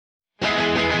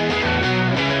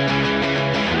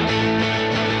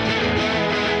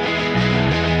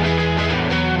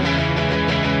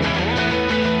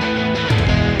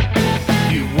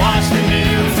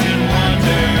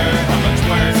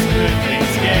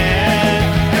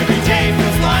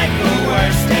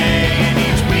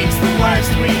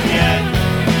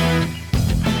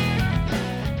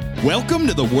Welcome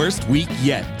to the worst week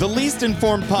yet, the least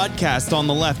informed podcast on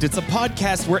the left. It's a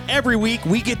podcast where every week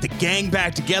we get the gang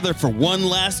back together for one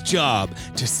last job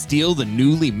to steal the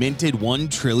newly minted $1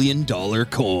 trillion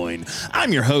coin.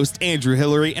 I'm your host, Andrew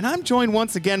Hillary, and I'm joined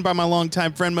once again by my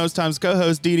longtime friend, most times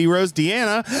co-host, Dee Dee Rose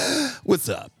Deanna. What's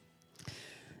up?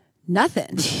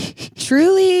 Nothing.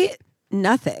 Truly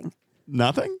nothing.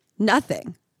 Nothing?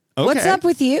 Nothing. Okay. What's up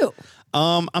with you?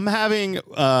 I'm having,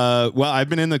 I've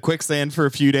been in the quicksand for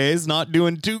a few days, not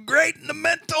doing too great in the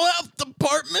mental health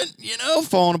department,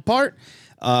 falling apart.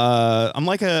 I'm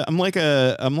like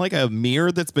a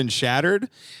mirror that's been shattered.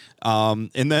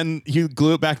 And then you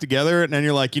glue it back together and then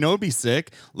you're like, it'd be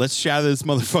sick. Let's shatter this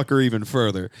motherfucker even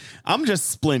further. I'm just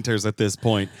splinters at this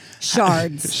point.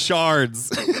 Shards. Shards.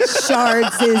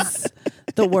 Shards is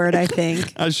the word, I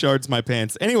think. I shards my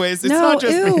pants. Anyways, it's not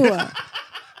just me.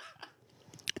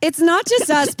 It's not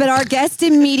just us, but our guest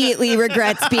immediately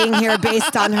regrets being here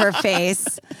based on her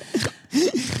face.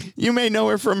 You may know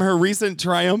her from her recent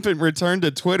triumphant return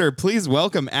to Twitter. Please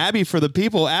welcome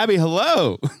Abby4ThePeople. Abby,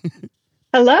 hello.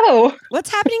 Hello. What's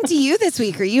happening to you this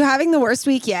week? Are you having the worst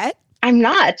week yet? I'm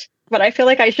not, but I feel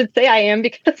like I should say I am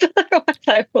because otherwise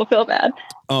I will feel bad.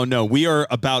 Oh, no. We are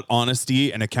about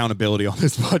honesty and accountability on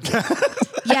this podcast.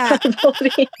 Yeah.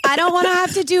 I don't want to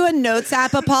have to do a notes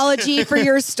app apology for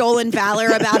your stolen valor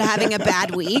about having a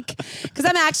bad week, because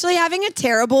I'm actually having a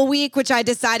terrible week, which I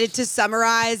decided to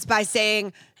summarize by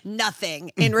saying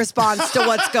nothing in response to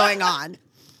what's going on.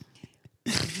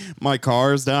 My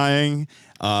car's dying.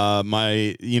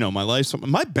 My life's,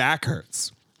 my back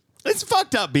hurts. It's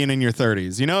fucked up being in your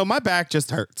 30s. My back just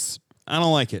hurts. I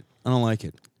don't like it.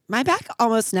 My back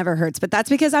almost never hurts, but that's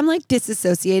because I'm like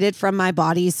disassociated from my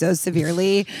body so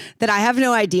severely that I have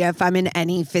no idea if I'm in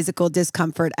any physical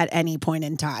discomfort at any point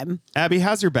in time. Abby,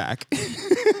 how's your back?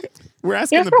 We're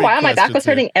asking for a while, my back was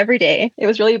hurting every day. It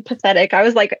was really pathetic. I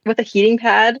was like with a heating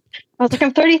pad. I was like,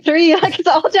 I'm 33. Like it's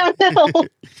all downhill.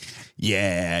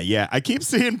 Yeah. I keep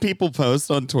seeing people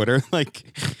post on Twitter like,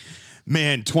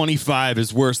 man, 25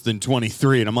 is worse than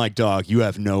 23. And I'm like, dog, you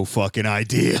have no fucking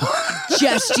idea.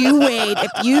 Just you wait.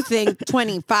 If you think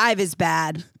 25 is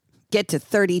bad, get to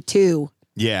 32.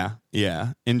 Yeah.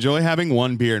 Enjoy having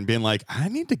one beer and being like, I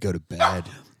need to go to bed.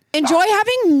 Enjoy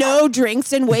having no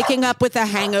drinks and waking up with a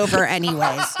hangover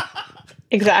anyways.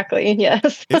 Exactly.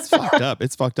 Yes. It's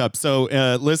fucked up. So,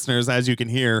 listeners, as you can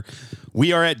hear,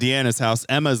 we are at Deanna's house.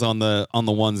 Emma's on the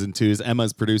ones and twos.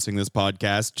 Emma's producing this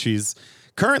podcast. She's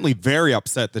currently very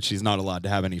upset that she's not allowed to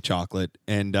have any chocolate,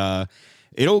 and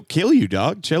it'll kill you,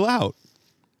 dog. Chill out.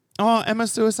 Oh,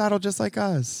 Emma's suicidal just like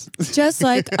us. Just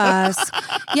like us.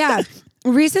 Yeah.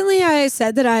 Recently I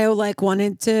said that I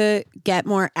wanted to get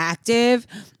more active,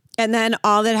 and then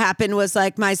all that happened was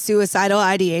my suicidal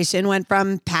ideation went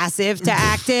from passive to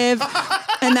active,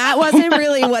 and that wasn't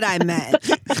really what I meant.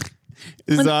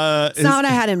 It's not what I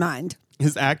had in mind.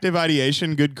 Is active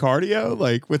ideation good cardio?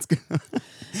 Like, what's good?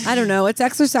 I don't know. It's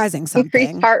exercising something.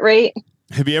 Increased heart rate.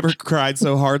 Have you ever cried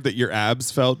so hard that your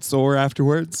abs felt sore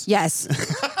afterwards? Yes.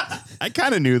 I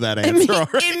kind of knew that answer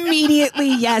already.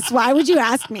 Immediately, yes. Why would you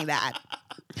ask me that?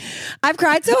 I've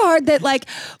cried so hard that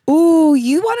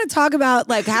you want to talk about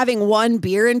having one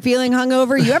beer and feeling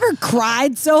hungover? You ever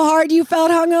cried so hard you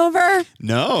felt hungover?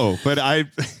 No, but I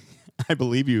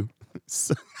believe you.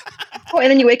 Oh, and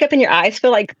then you wake up and your eyes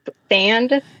feel like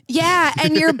sand. Yeah,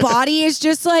 and your body is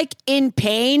just in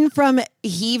pain from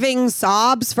heaving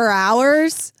sobs for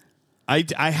hours.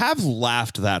 I have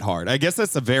laughed that hard. I guess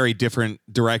that's a very different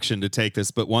direction to take this.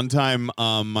 But one time,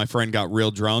 my friend got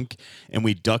real drunk and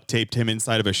we duct taped him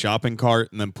inside of a shopping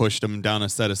cart and then pushed him down a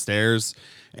set of stairs.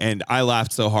 And I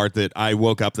laughed so hard that I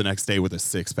woke up the next day with a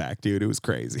 6-pack, dude. It was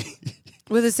crazy.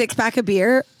 With a 6-pack of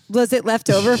beer? Was it left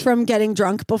over from getting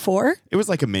drunk before? It was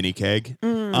like a mini keg.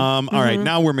 All right,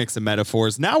 now we're mixing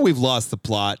metaphors. Now we've lost the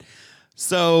plot.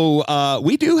 So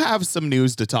we do have some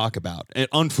news to talk about,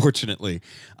 unfortunately.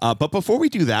 But before we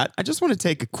do that, I just want to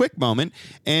take a quick moment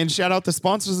and shout out the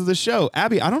sponsors of the show.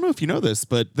 Abby, I don't know if you know this,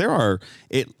 but there are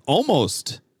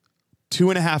almost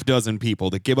 2.5 dozen people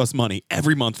that give us money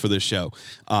every month for this show.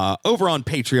 Over on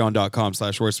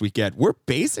patreon.com/worstweekget. We're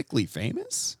basically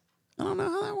famous. I don't know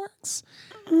how that works.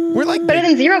 We're better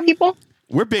than 0 people.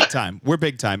 We're big time.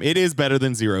 It is better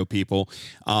than 0 people.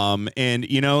 And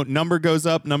number goes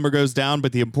up, number goes down.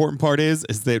 But the important part is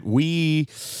that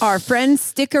our friends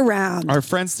stick around.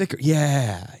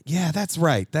 Yeah, that's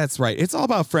right. It's all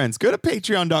about friends. Go to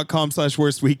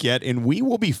patreon.com/worstweekget and we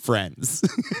will be friends.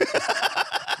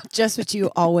 Just what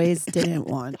you always didn't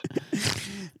want.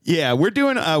 Yeah,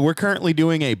 we're currently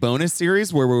doing a bonus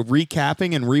series where we're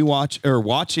recapping and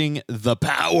watching The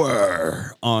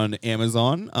Power on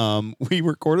Amazon. We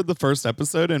recorded the first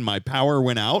episode and my power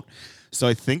went out. So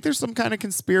I think there's some kind of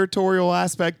conspiratorial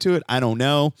aspect to it. I don't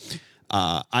know.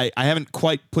 I haven't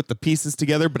quite put the pieces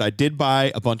together, but I did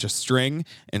buy a bunch of string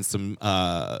and some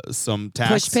tacks.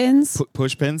 Push pins.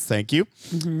 Push pins, thank you.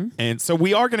 Mm-hmm. And so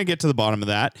we are going to get to the bottom of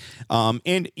that.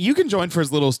 And you can join for as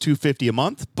little as $2.50 a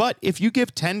month. But if you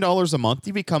give $10 a month,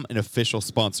 you become an official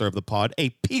sponsor of the pod, a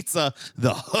Pizza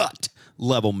the Hut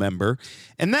level member.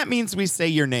 And that means we say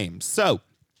your name. So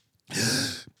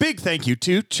big thank you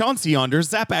to Chauncey Yonder,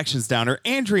 Zap Actions Downer,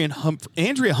 Andrea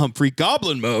Humphrey,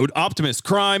 Goblin Mode, Optimus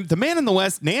Crime, The Man in the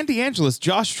West, Nan DeAngelis,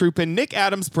 Josh Troopin, Nick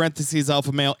Adams, parentheses,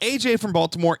 Alpha Male, AJ from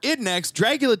Baltimore, IdNext,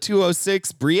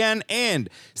 Dragula206, Brienne, and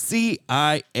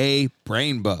CIA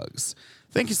Brainbugs.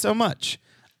 Thank you so much.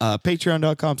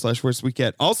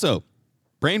 Patreon.com/worstweekend. Also,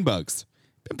 Brainbugs.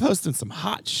 Been posting some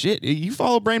hot shit. You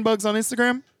follow Brainbugs on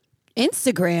Instagram?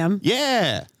 Instagram?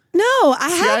 Yeah. No, I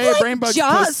have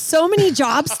Brainbugs so many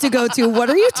jobs to go to. What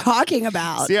are you talking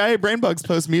about? CIA Brainbugs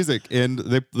post music, and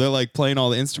they're like playing all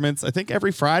the instruments, I think,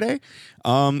 every Friday.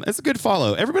 It's a good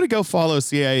follow. Everybody go follow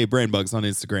CIA Brainbugs on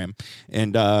Instagram.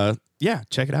 And yeah,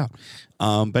 check it out.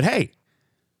 But hey,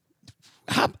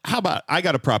 how about I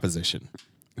got a proposition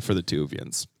for the two of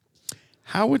yins.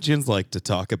 How would yins like to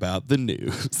talk about the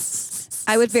news?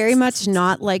 I would very much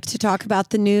not like to talk about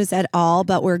the news at all,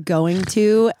 but we're going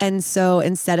to. And so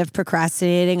instead of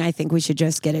procrastinating, I think we should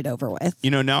just get it over with. You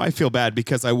know, now I feel bad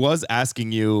because I was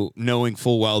asking you knowing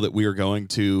full well that we were going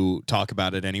to talk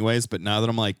about it anyways. But now that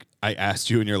I'm like, I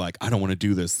asked you and you're like, I don't want to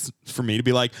do this, for me to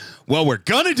be like, well, we're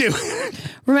going to do it.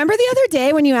 Remember the other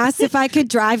day when you asked if I could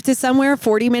drive to somewhere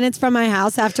 40 minutes from my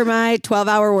house after my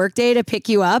 12-hour workday to pick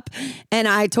you up? And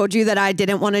I told you that I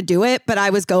didn't want to do it, but I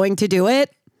was going to do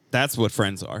it. That's what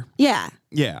friends are. Yeah.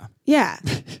 Yeah. Yeah.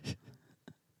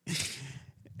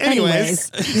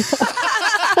 Anyways.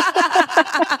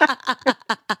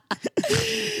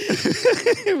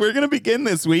 We're going to begin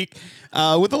this week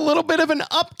with a little bit of an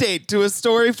update to a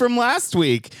story from last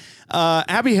week.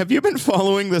 Abby, have you been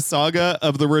following the saga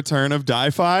of the return of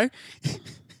Di-Fi?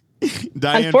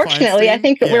 Unfortunately, I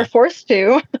think that we're forced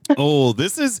to. Oh,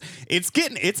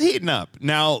 it's heating up.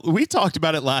 Now, we talked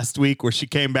about it last week where she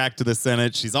came back to the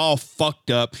Senate. She's all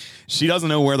fucked up. She doesn't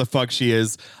know where the fuck she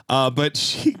is. But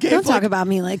she gave Don't talk about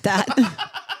me like that.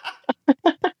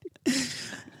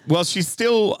 Well, she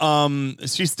still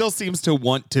seems to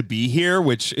want to be here,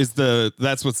 which is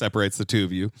that's what separates the two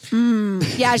of you.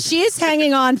 Yeah, she is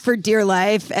hanging on for dear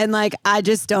life. And like,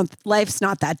 life's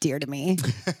not that dear to me.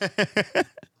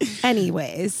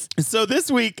 Anyways. So this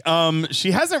week,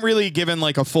 she hasn't really given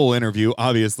like a full interview,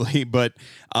 obviously, but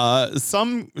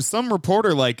some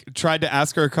reporter like tried to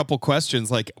ask her a couple questions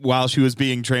like while she was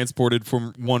being transported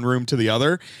from one room to the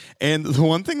other. And the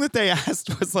one thing that they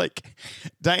asked was like,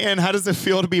 Diane, how does it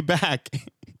feel to be back?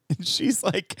 And she's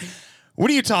like, what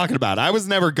are you talking about? I was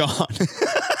never gone.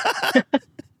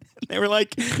 They were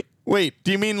like, wait,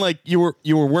 do you mean like you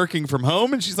were working from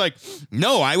home? And she's like,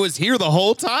 no, I was here the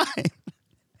whole time.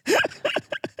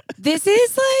 This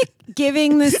is like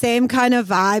giving the same kind of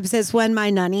vibes as when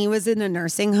my nanny was in a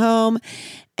nursing home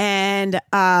and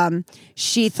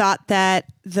she thought that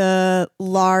the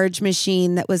large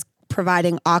machine that was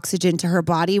providing oxygen to her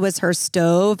body was her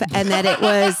stove and that it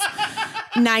was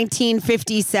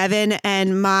 1957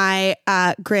 and my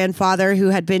grandfather, who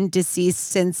had been deceased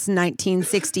since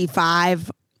 1965,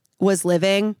 was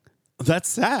living. That's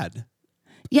sad.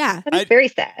 Yeah. That is very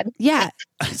sad. Yeah.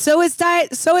 So is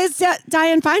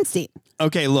Diane Feinstein.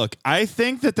 Okay, look, I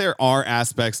think that there are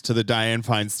aspects to the Diane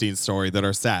Feinstein story that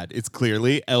are sad. It's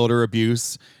clearly elder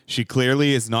abuse. She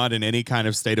clearly is not in any kind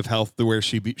of state of health where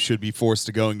she should be forced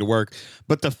to going to work.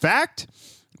 But the fact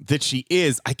that she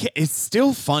is, it's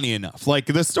still funny enough. Like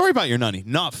the story about your nanny,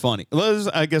 not funny. Well,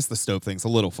 I guess the stove thing's a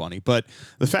little funny, but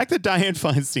the fact that Diane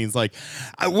Feinstein's like,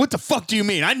 what the fuck do you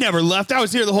mean? I never left. I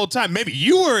was here the whole time. Maybe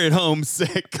you were at home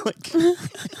sick. Like,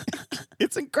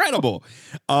 it's incredible.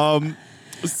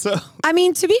 So I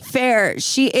mean, to be fair,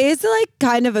 she is like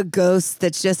kind of a ghost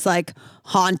that's just like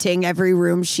haunting every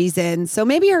room she's in. So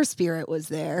maybe her spirit was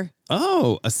there.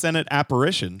 Oh, a Senate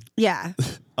apparition. Yeah.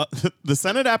 The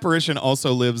Senate apparition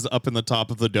also lives up in the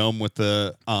top of the dome with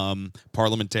the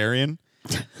parliamentarian.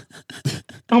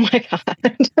 Oh my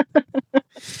God.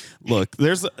 Look,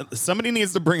 somebody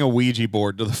needs to bring a Ouija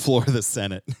board to the floor of the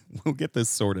Senate. We'll get this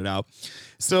sorted out.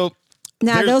 So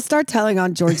now they'll start telling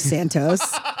on George Santos.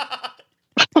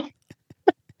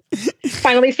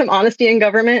 Finally, some honesty in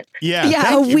government. Yeah.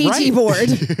 Yeah, a Ouija board.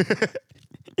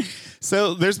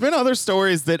 So there's been other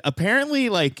stories that apparently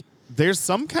like there's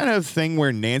some kind of thing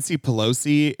where Nancy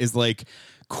Pelosi is like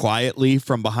quietly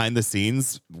from behind the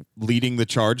scenes leading the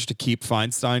charge to keep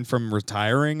Feinstein from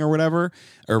retiring or whatever,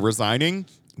 or resigning,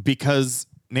 because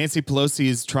Nancy Pelosi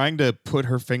is trying to put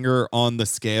her finger on the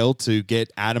scale to get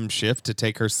Adam Schiff to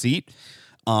take her seat.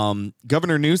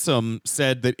 Governor Newsom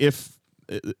said that if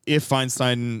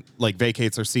Feinstein like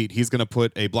vacates her seat, he's going to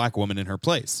put a black woman in her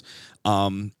place.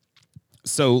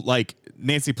 So like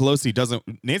Nancy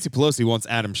Pelosi wants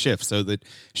Adam Schiff so that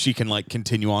she can like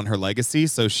continue on her legacy.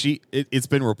 So it's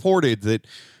been reported that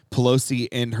Pelosi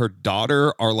and her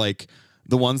daughter are like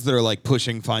the ones that are like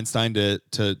pushing Feinstein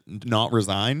to not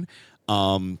resign.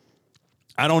 I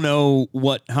don't know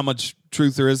how much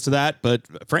truth there is to that, but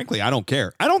frankly, I don't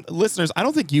care. Listeners, I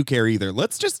don't think you care either.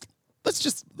 Let's just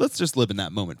live in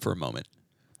that moment for a moment.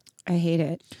 I hate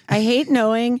it. I hate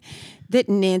knowing that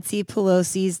Nancy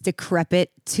Pelosi's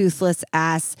decrepit, toothless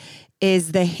ass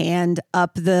is the hand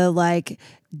up the like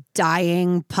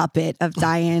dying puppet of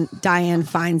Dianne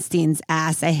Feinstein's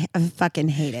ass. I fucking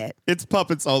hate it. It's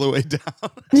puppets all the way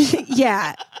down.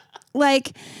 Yeah.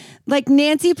 Like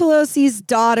Nancy Pelosi's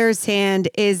daughter's hand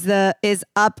is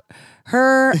up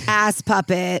her ass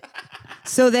puppet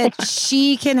so that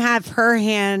she can have her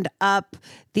hand up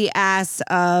the ass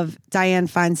of Dianne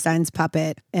Feinstein's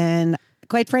puppet. And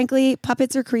quite frankly,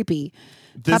 puppets are creepy.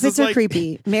 Puppets are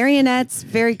creepy. Marionettes,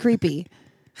 very creepy.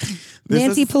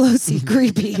 Nancy Pelosi,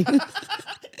 creepy. I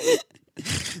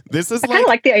kind of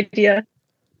like the idea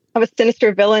of a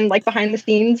sinister villain like behind the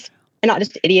scenes. And not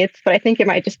just idiots, but I think it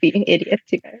might just be idiots,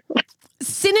 you guys.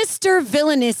 Sinister,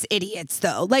 villainous idiots,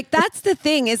 though. Like, that's the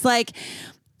thing is like,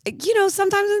 you know,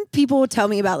 sometimes when people will tell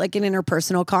me about like an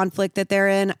interpersonal conflict that they're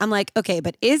in, I'm like, okay,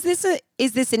 but is this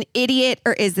an idiot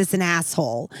or is this an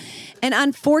asshole? And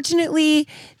unfortunately,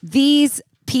 these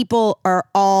people are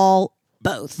all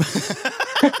both.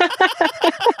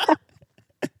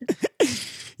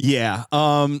 Yeah.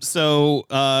 So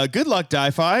good luck,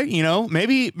 Di-Fi. You know,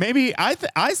 maybe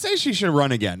I say she should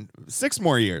run again. 6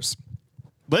 more years.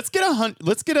 Let's get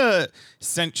a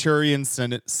Centurion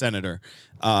senator.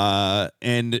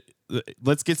 And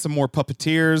let's get some more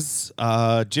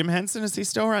puppeteers. Jim Henson, is he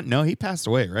still around? No, he passed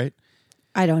away, right?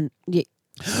 I don't.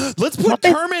 Let's put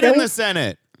Kermit in the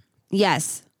Senate.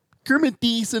 Yes. Kermit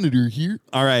the Senator here.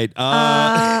 All right.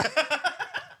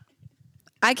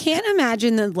 I can't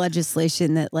imagine the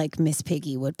legislation that like Miss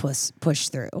Piggy would push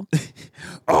through.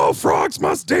 All frogs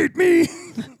must date me.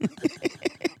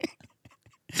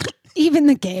 Even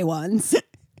the gay ones.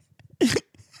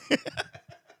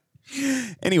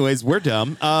 Anyways, we're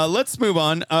dumb. Let's move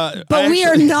on. But we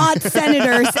are not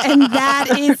senators, and that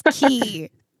is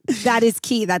key. That is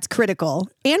key. That's critical.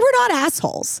 And we're not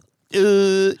assholes.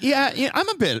 Yeah. I'm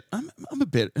a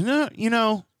bit. You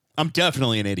know, I'm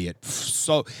definitely an idiot.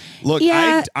 So look,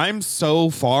 yeah. I'm so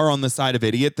far on the side of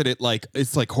idiot that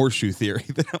it's like horseshoe theory.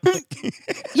 That I'm like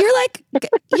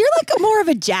you're like more of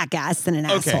a jackass than an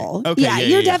asshole. Okay. Yeah,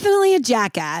 you're definitely a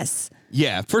jackass.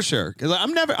 Yeah, for sure. Because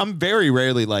I'm very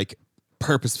rarely like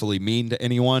purposefully mean to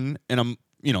anyone, and I'm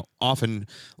often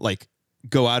like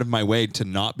go out of my way to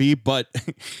not be. But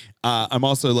I'm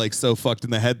also like so fucked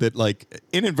in the head that like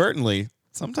inadvertently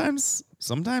sometimes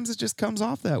it just comes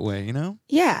off that way, you know?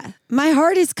 Yeah, my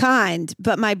heart is kind,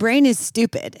 but my brain is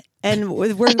stupid, and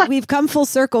we've come full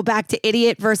circle back to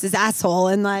idiot versus asshole,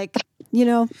 and like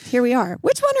here we are.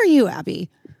 Which one are you, Abby?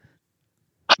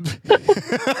 She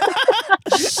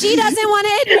doesn't want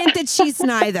to admit that she's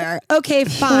neither. Okay,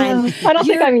 fine. I don't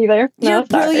think I'm either. You're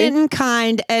brilliant and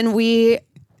kind, and we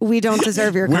don't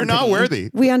deserve your company. We're not worthy.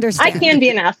 We understand. I can be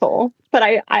an asshole, but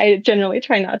I generally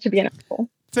try not to be an asshole.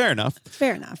 Fair enough.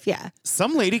 Yeah.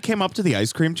 Some lady came up to the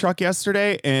ice cream truck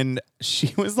yesterday, and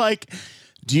she was like,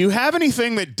 "Do you have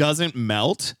anything that doesn't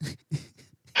melt?"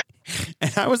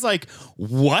 And I was like,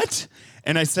 "What?"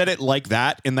 And I said it like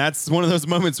that. And that's one of those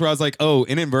moments where I was like, oh,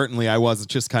 inadvertently, I was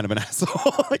just kind of an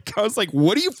asshole. Like, I was like,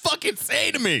 what do you fucking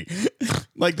say to me?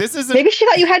 Like, this isn't. Maybe she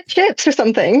thought you had chips or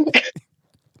something.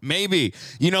 Maybe.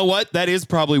 You know what? That is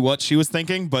probably what she was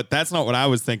thinking, but that's not what I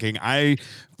was thinking. I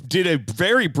did a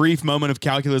very brief moment of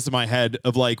calculus in my head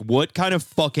of like, what kind of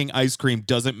fucking ice cream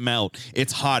doesn't melt?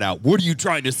 It's hot out. What are you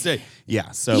trying to say?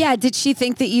 Yeah. So yeah. Did she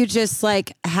think that you just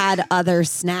like had other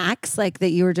snacks, like that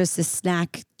you were just a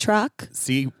snack truck?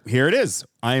 See, here it is.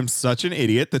 I am such an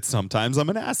idiot that sometimes I'm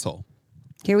an asshole.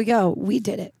 Here we go. We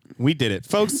did it,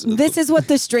 folks. This is what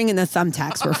the string and the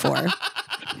thumbtacks were for.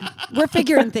 We're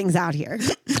figuring things out here.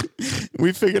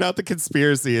 We figured out the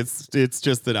conspiracy. It's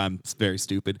just that I'm very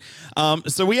stupid.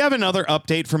 So we have another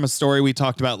update from a story we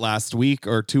talked about last week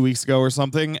or 2 weeks ago or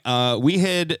something. We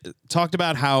had talked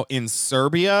about how in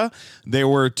Serbia there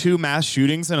were 2 mass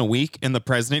shootings in a week, and the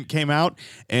president came out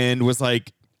and was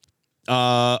like,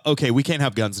 okay, we can't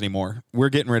have guns anymore. We're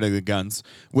getting rid of the guns,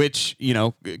 which, you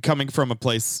know, coming from a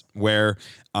place where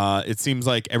it seems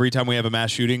like every time we have a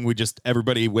mass shooting,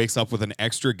 everybody wakes up with an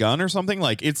extra gun or something.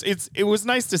 Like it was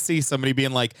nice to see somebody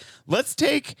being like, let's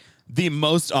take the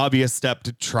most obvious step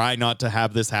to try not to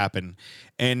have this happen.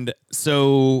 And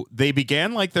so they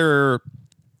began like they're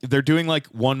doing like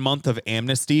 1 month of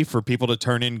amnesty for people to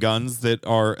turn in guns that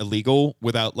are illegal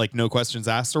without like no questions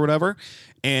asked or whatever.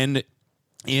 And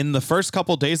in the first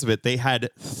couple days of it, they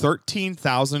had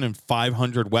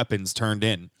 13,500 weapons turned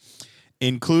in,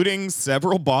 including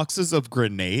several boxes of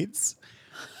grenades.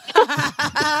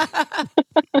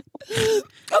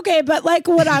 Okay, but like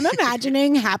what I'm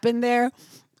imagining happened there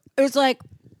is like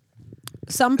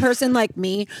some person like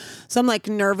me, some like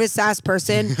nervous ass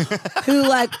person who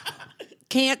like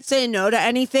can't say no to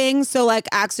anything. So like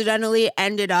accidentally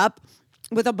ended up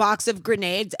with a box of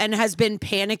grenades and has been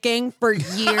panicking for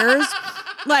years.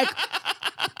 Like,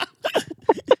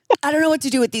 I don't know what to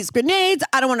do with these grenades.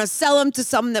 I don't want to sell them to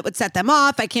someone that would set them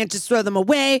off. I can't just throw them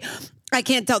away. I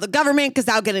can't tell the government because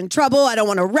I'll get in trouble. I don't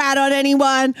want to rat on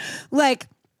anyone. Like,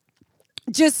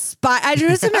 I'm just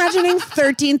imagining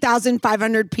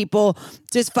 13,500 people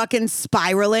just fucking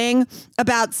spiraling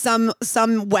about some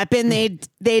weapon they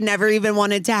never even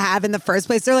wanted to have in the first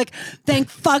place. They're like, thank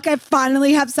fuck I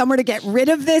finally have somewhere to get rid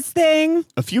of this thing.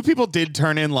 A few people did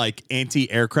turn in like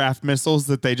anti-aircraft missiles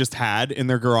that they just had in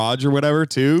their garage or whatever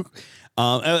too.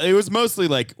 It was mostly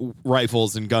like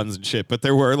rifles and guns and shit, but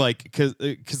there were like,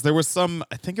 because there was some,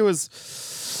 I think it was,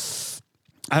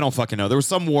 I don't fucking know. There was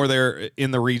some war there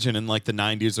in the region in like the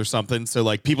 90s or something. So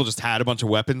like people just had a bunch of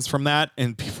weapons from that.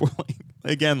 And people were like,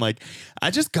 again, like,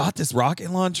 I just got this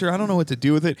rocket launcher. I don't know what to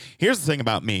do with it. Here's the thing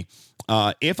about me.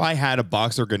 If I had a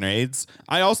box of grenades,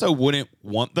 I also wouldn't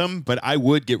want them, but I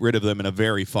would get rid of them in a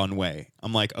very fun way.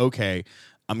 I'm like, okay,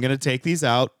 I'm going to take these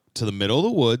out to the middle of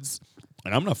the woods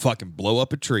and I'm going to fucking blow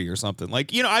up a tree or something.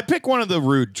 Like, you know, I'd pick one of the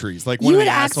rude trees, like one of the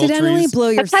asshole trees. You would accidentally blow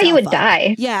yourself That's how you would up.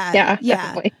 die. Yeah.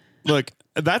 Definitely. Look,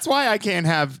 that's why I can't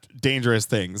have dangerous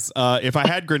things. If I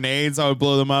had grenades, I would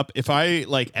blow them up. If I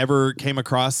like ever came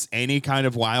across any kind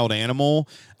of wild animal,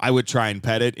 I would try and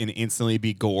pet it and instantly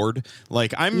be gored.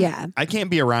 Like I can't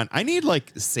be around. I need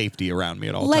like safety around me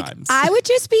at all times. I would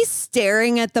just be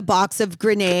staring at the box of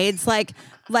grenades like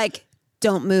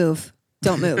don't move.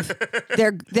 Don't move.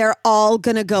 They're all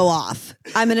gonna go off.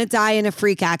 I'm gonna die in a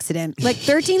freak accident. Like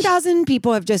 13,000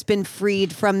 people have just been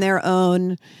freed from their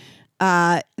own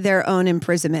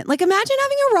imprisonment. Like imagine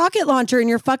having a rocket launcher in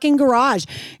your fucking garage.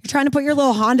 You're trying to put your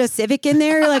little Honda Civic in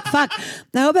there. You're like, fuck,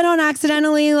 I hope I don't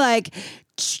accidentally like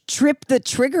trip the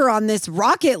trigger on this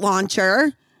rocket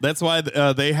launcher. That's why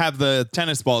they have the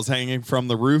tennis balls hanging from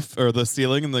the roof or the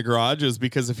ceiling in the garage, is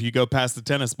because if you go past the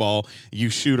tennis ball, you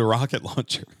shoot a rocket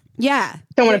launcher. Yeah.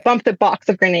 Don't want to bump the box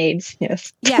of grenades.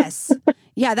 Yes. Yes.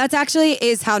 Yeah, that's actually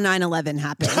is how 9/11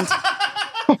 happened.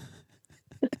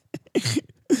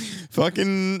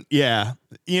 Fucking, yeah.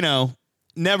 You know,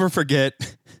 never forget.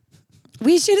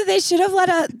 They should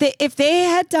have if they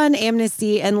had done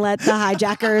amnesty and let the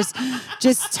hijackers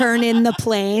just turn in the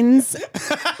planes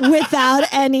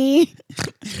without any.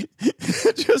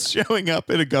 Just showing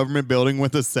up in a government building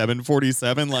with a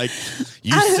 747, like,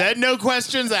 you said no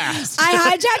questions asked.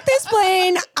 I hijacked this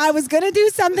plane. I was going to do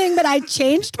something, but I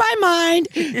changed my mind.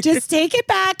 Just take it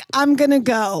back. I'm going to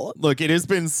go. Look, it has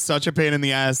been such a pain in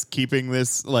the ass keeping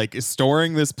this, like,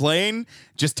 storing this plane.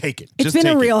 Just take it. It's been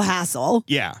a real hassle.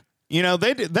 Yeah. You know,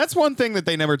 that's one thing that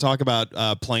they never talk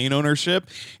about plane ownership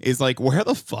is like, where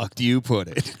the fuck do you put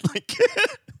it? Like,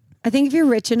 I think if you're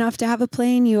rich enough to have a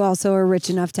plane, you also are rich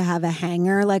enough to have a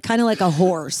hangar, like kind of like a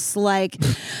horse. Like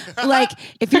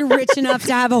if you're rich enough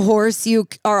to have a horse, you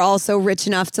are also rich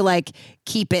enough to like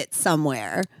keep it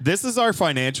somewhere. This is our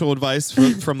financial advice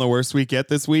from the worst we get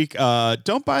this week.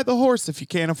 Don't buy the horse if you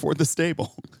can't afford the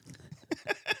stable.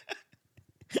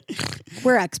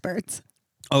 We're experts.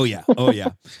 Oh, yeah.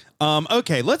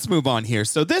 Okay, let's move on here.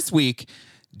 So this week,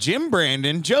 Jim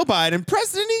Brandon, Joe Biden,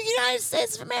 President of the United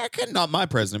States of America, not my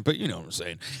president, but you know what I'm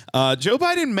saying. Joe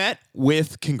Biden met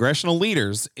with congressional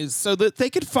leaders so that they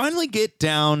could finally get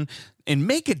down and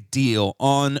make a deal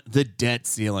on the debt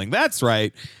ceiling. That's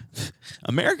right.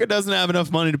 America doesn't have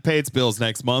enough money to pay its bills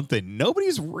next month, and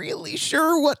nobody's really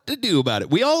sure what to do about it.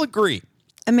 We all agree.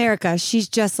 America, she's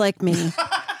just like me.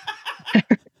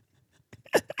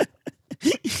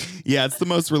 Yeah, it's the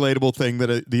most relatable thing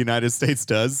that the United States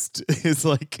does is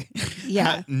like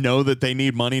know that they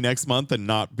need money next month and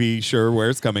not be sure where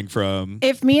it's coming from.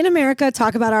 If me and America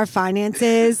talk about our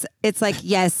finances, it's like,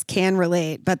 yes, can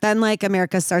relate. But then like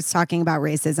America starts talking about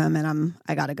racism and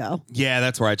I got to go. Yeah,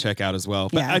 that's where I check out as well.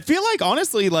 But Yeah. I feel like,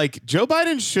 honestly, like Joe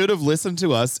Biden should have listened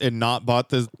to us and not bought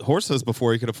the horses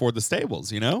before he could afford the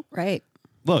stables, you know? Right.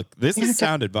 Look, this is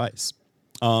sound advice.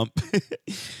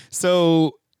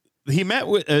 So he met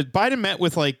with Biden met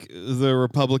with like the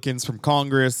Republicans from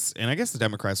Congress, and I guess the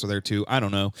Democrats were there too. I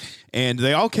don't know. And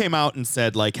they all came out and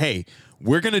said like, hey,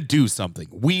 we're going to do something.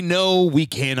 We know we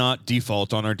cannot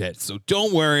default on our debt. So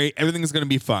don't worry. Everything's going to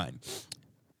be fine.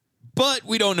 But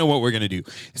we don't know what we're going to do.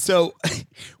 So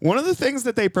one of the things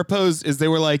that they proposed is they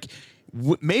were like,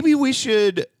 maybe we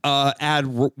should add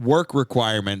work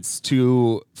requirements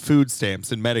to food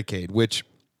stamps and Medicaid, which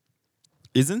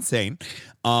is insane.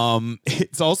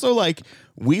 It's also like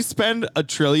we spend $1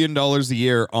 trillion a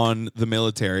year on the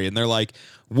military, and they're like,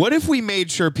 what if we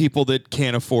made sure people that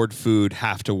can't afford food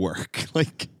have to work?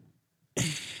 Like, I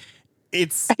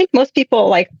think most people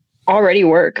like already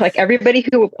work. Like everybody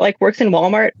who like works in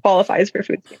Walmart qualifies for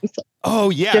food stamps.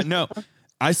 Oh yeah, no.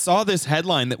 I saw this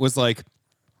headline that was like,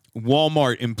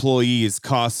 Walmart employees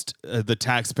cost the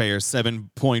taxpayers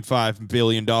 $7.5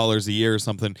 billion a year or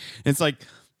something. And it's like,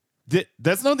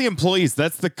 that's not the employees.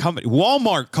 That's the company.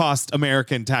 Walmart cost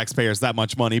American taxpayers that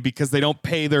much money because they don't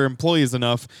pay their employees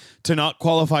enough to not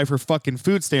qualify for fucking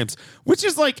food stamps, which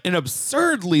is like an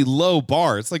absurdly low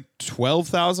bar. It's like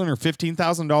 $12,000 or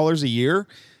 $15,000 a year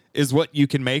is what you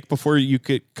can make before you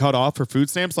could cut off for food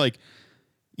stamps. Like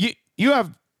you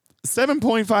have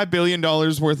 $7.5 billion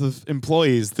worth of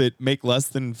employees that make less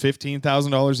than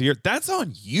 $15,000 a year. That's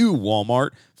on you, Walmart.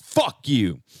 Fuck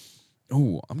you.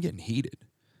 Oh, I'm getting heated.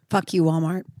 Fuck you,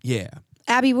 Walmart. Yeah.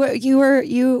 Abby,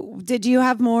 did you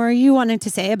have more you wanted to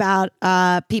say about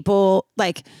people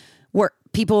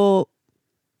people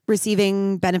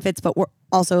receiving benefits but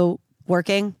also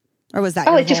working, or was that?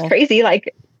 Oh, it's just crazy.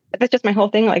 Like that's just my whole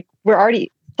thing. Like we're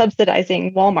already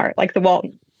subsidizing Walmart, like the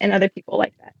Walton and other people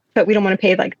like that, but we don't want to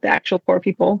pay like the actual poor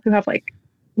people who have like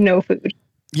no food.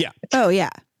 Yeah. Oh yeah.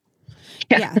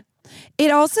 Yeah.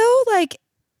 It also like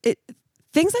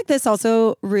things like this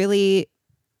also really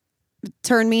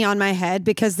turn me on my head,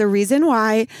 because the reason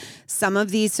why some of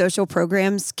these social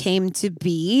programs came to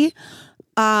be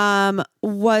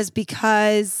was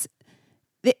because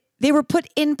they were put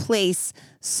in place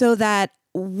so that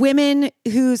women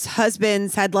whose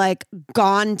husbands had like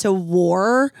gone to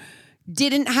war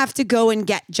didn't have to go and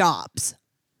get jobs.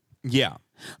 Yeah.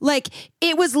 Like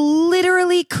it was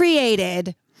literally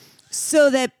created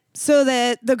so that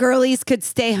the girlies could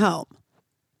stay home.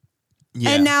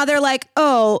 Yeah. And now they're like,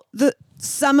 oh,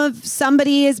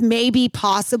 somebody is maybe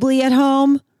possibly at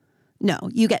home. No,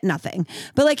 you get nothing.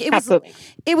 But like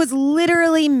it was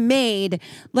literally made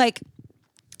like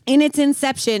in its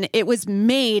inception, it was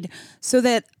made so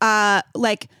that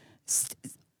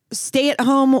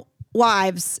stay-at-home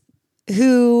wives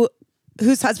whose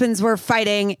husbands were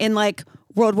fighting in like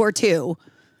World War II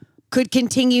could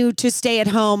continue to stay at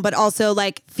home, but also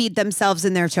like feed themselves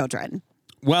and their children.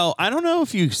 Well, I don't know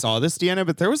if you saw this, Deanna,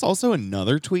 but there was also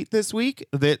another tweet this week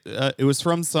that it was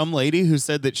from some lady who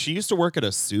said that she used to work at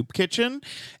a soup kitchen,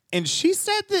 and she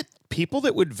said that people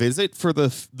that would visit for the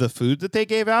food that they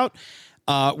gave out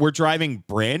were driving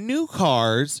brand new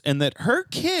cars, and that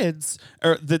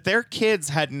their kids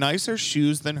had nicer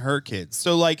shoes than her kids.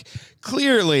 So, like,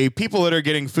 clearly, people that are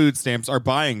getting food stamps are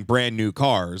buying brand new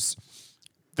cars.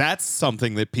 That's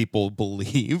something that people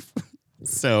believe.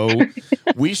 So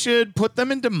we should put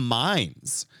them into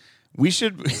mines. We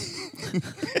should.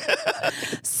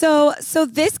 So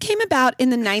this came about in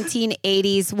the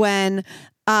 1980s when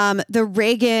the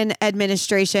Reagan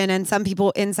administration and some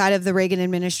people inside of the Reagan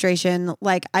administration,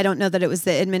 like, I don't know that it was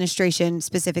the administration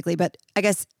specifically, but I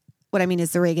guess what I mean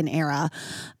is the Reagan era.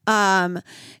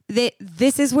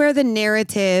 This is where the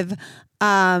narrative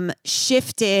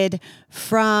shifted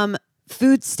from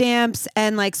food stamps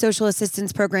and like social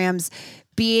assistance programs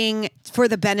being for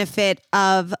the benefit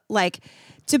of like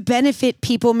to benefit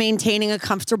people maintaining a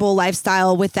comfortable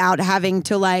lifestyle without having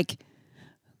to like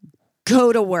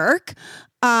go to work.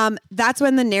 That's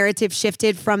when the narrative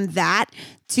shifted from that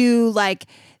to like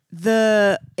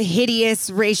the hideous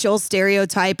racial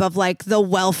stereotype of like the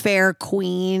welfare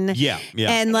queen. Yeah.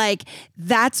 And like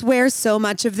that's where so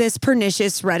much of this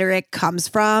pernicious rhetoric comes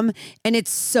from. And it's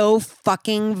so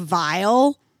fucking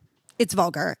vile. It's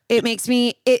vulgar. It makes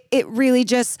me, it really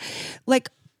just like,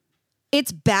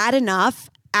 it's bad enough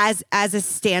as a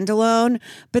standalone,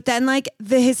 but then like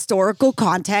the historical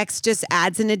context just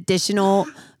adds an additional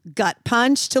gut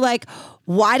punch to like,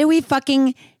 why do we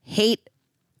fucking hate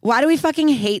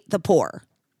the poor?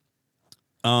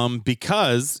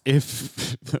 Because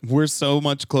if we're so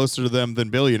much closer to them than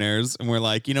billionaires, and we're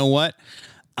like, you know what?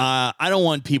 I don't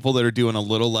want people that are doing a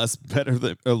little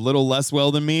less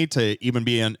well than me to even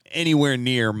be on anywhere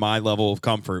near my level of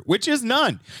comfort, which is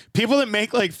none. People that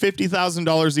make like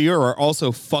 $50,000 a year are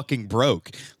also fucking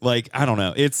broke. Like, I don't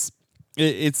know. It's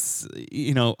an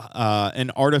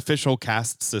artificial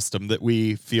caste system that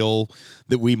we feel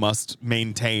that we must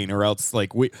maintain, or else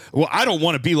like I don't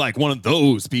want to be like one of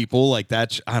those people like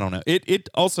that. I don't know. It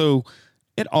also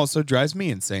drives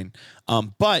me insane.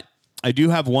 But I do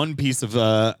have one piece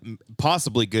of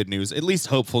possibly good news, at least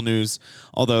hopeful news,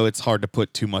 although it's hard to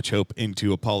put too much hope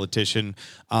into a politician.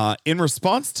 In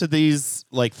response to these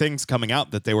like things coming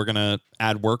out that they were going to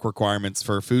add work requirements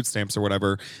for food stamps or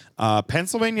whatever,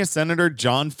 Pennsylvania Senator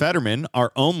John Fetterman,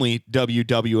 our only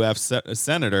WWF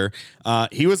senator,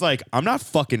 he was like, I'm not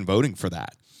fucking voting for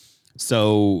that.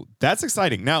 So that's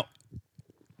exciting. Now,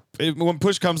 when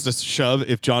push comes to shove,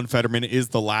 if John Fetterman is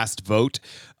the last vote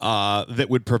that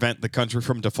would prevent the country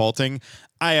from defaulting,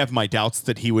 I have my doubts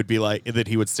that he would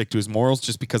stick to his morals,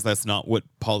 just because that's not what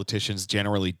politicians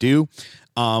generally do.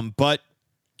 But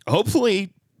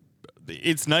hopefully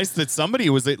it's nice that somebody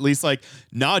was at least like,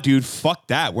 nah, dude, fuck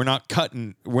that. We're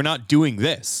not doing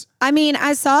this. I mean,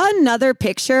 I saw another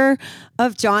picture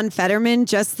of John Fetterman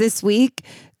just this week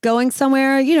going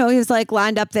somewhere. You know, he was like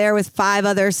lined up there with 5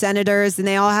 other senators and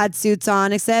they all had suits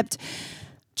on, except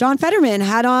John Fetterman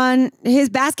had on his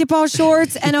basketball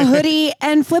shorts and a hoodie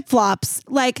and flip-flops,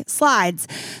 like slides.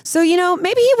 So, you know,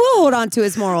 maybe he will hold on to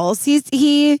his morals. He's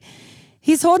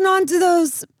holding on to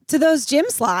those gym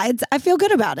slides. I feel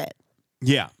good about it.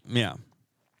 Yeah.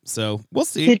 So we'll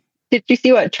see. Did you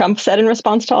see what Trump said in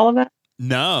response to all of that?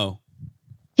 No.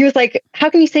 He was like,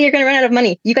 how can you say you're going to run out of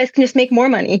money? You guys can just make more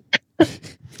money.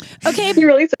 Okay. He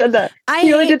really said that.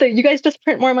 He really did that. You guys just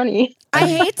print more money. I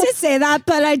hate to say that,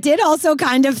 but I did also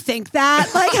kind of think that.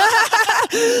 Like,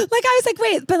 like I was like,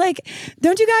 wait, but like,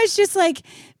 don't you guys just like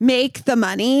make the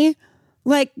money?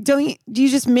 Like, do you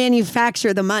just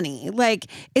manufacture the money? Like,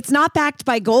 it's not backed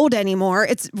by gold anymore.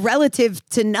 It's relative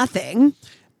to nothing.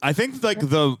 I think like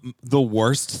the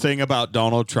worst thing about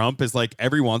Donald Trump is like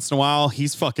every once in a while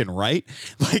he's fucking right.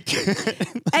 Like,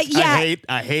 yeah.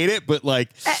 I hate it, but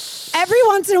like every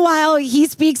once in a while he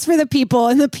speaks for the people,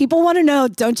 and the people want to know,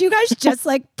 don't you guys just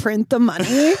like print the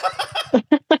money?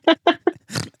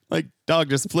 Like, dog,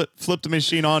 just flip the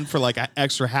machine on for like an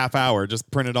extra half hour.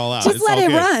 Just print it all out. Just let it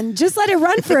run. Just let it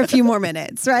run for a few more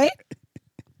minutes, right?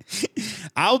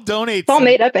 I'll donate. It's all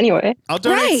made up anyway. I'll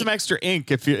donate some extra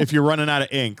ink if you're running out of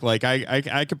ink. Like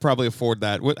I could probably afford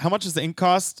that. How much does the ink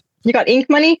cost? You got ink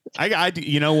money?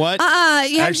 You know what?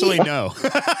 Yeah, actually, no.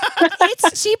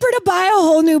 It's cheaper to buy a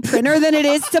whole new printer than it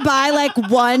is to buy like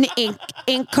one ink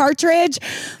cartridge.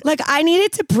 Like, I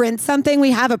needed to print something.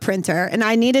 We have a printer, and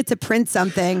I needed to print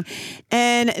something,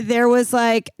 and there was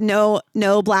like no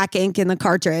black ink in the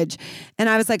cartridge, and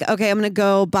I was like, okay, I'm gonna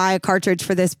go buy a cartridge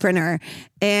for this printer,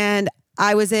 and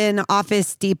I was in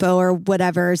Office Depot or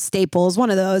whatever, Staples,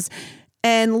 one of those,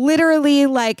 and literally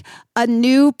like a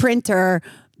new printer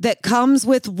that comes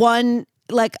with one,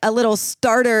 like a little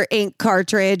starter ink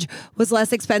cartridge, was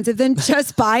less expensive than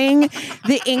just buying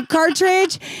the ink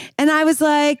cartridge. And I was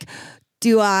like,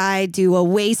 do I do a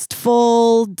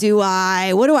wasteful? What do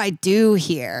I do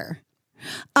here?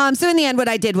 So in the end, what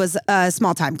I did was a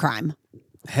small time crime.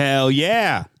 Hell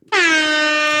yeah.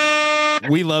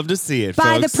 We love to see it,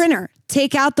 Buy folks. the printer,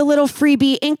 take out the little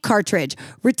freebie ink cartridge,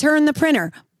 return the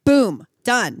printer, boom,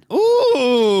 done.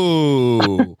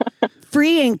 Ooh.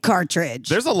 Free ink cartridge.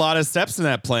 There's a lot of steps in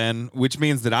that plan, which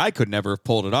means that I could never have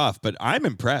pulled it off, but I'm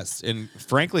impressed. And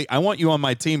frankly, I want you on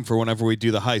my team for whenever we do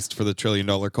the heist for the $1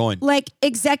 trillion coin. Like,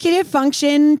 executive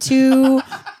function to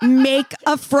make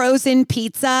a frozen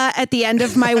pizza at the end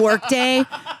of my workday,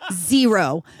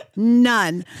 0.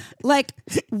 None. Like,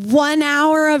 1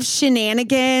 hour of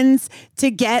shenanigans to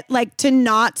get, like, to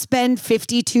not spend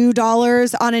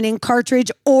 $52 on an ink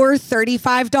cartridge or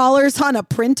 $35 on a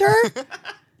printer.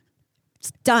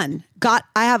 It's done. I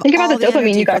have Think all about the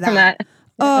dopamine you got from that.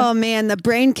 Oh man, the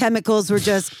brain chemicals were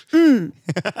just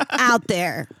out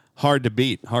there. Hard to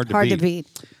beat. Hard to beat.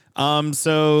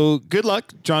 So good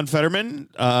luck, John Fetterman.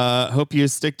 Hope you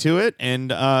stick to it. And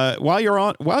while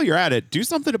you're at it, do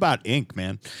something about ink,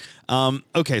 man.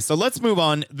 Okay, so let's move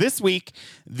on. This week,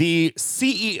 the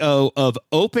CEO of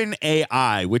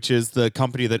OpenAI, which is the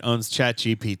company that owns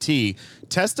ChatGPT,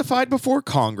 testified before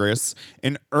Congress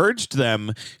and urged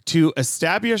them to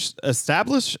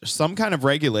establish some kind of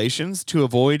regulations to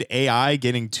avoid AI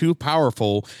getting too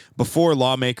powerful before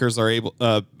lawmakers are able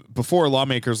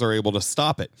to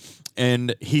stop it.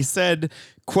 And he said,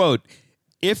 quote,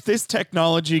 "If this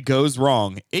technology goes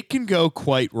wrong, it can go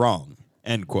quite wrong,"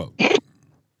 end quote.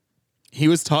 He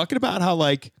was talking about how,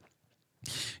 like,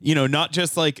 you know, not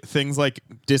just like things like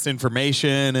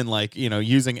disinformation and like, you know,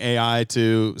 using AI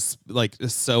to like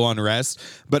sow unrest,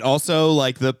 but also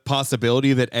like the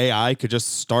possibility that AI could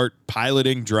just start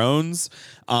piloting drones.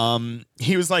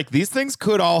 He was like, these things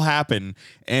could all happen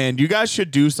and you guys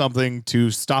should do something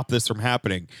to stop this from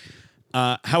happening.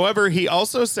 However, he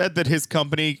also said that his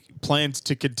company plans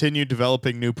to continue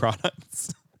developing new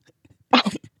products.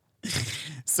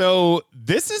 So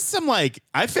this is some like,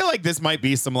 I feel like this might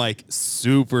be some like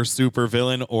super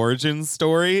villain origin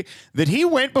story that he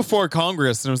went before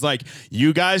Congress and was like,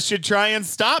 you guys should try and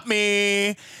stop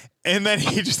me. And then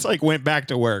he just like went back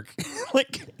to work.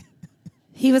 Like,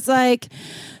 he was like,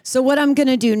 so what I'm going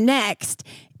to do next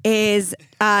is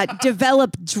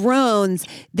develop drones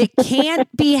that can't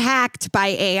be hacked by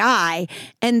AI.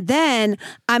 And then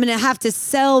I'm going to have to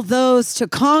sell those to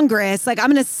Congress. Like, I'm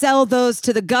going to sell those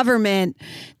to the government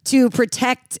to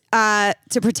protect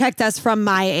us from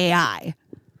my AI.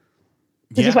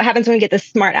 This is what happens when we get the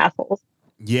smart assholes.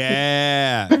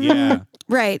 Yeah.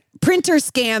 Right. Printer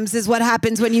scams is what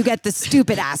happens when you get the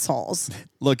stupid assholes.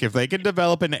 Look, if they can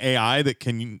develop an AI that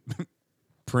can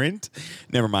print,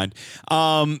 never mind.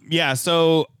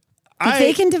 So if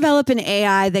they can develop an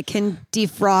AI that can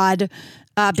defraud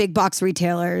big box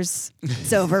retailers,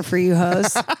 it's over for you,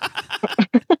 hoes.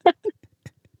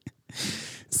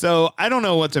 So I don't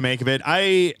know what to make of it.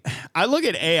 I look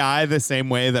at AI the same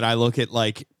way that I look at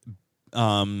like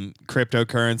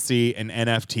cryptocurrency and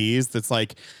NFTs. That's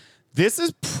like, this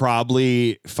is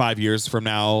probably 5 years from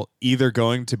now either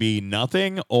going to be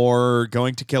nothing or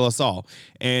going to kill us all.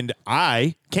 And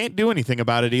I can't do anything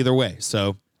about it either way.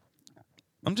 So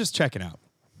I'm just checking out.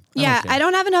 I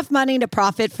don't have enough money to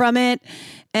profit from it,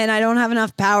 and I don't have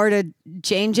enough power to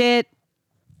change it.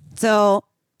 So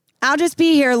I'll just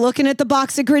be here looking at the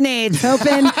box of grenades,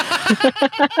 hoping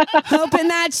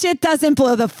that shit doesn't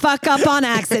blow the fuck up on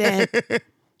accident.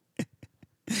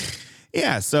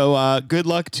 Yeah, so good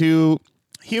luck to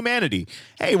humanity.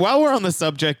 Hey, while we're on the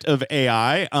subject of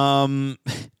AI,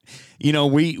 you know,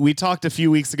 we talked a few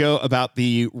weeks ago about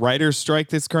the writer's strike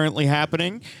that's currently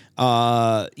happening.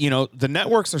 You know, the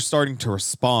networks are starting to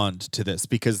respond to this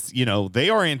because, you know, they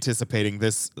are anticipating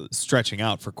this stretching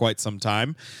out for quite some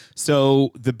time.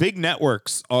 So the big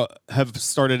networks have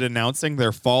started announcing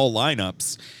their fall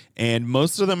lineups, and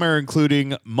most of them are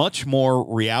including much more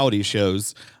reality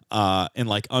shows and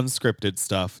like unscripted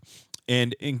stuff,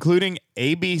 and including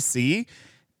ABC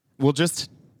will just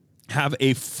have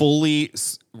a fully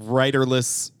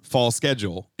writerless fall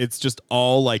schedule. It's just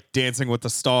all like Dancing with the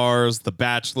Stars, The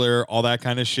Bachelor, all that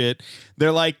kind of shit.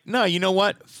 They're like, no, you know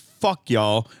what? Fuck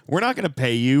y'all. We're not going to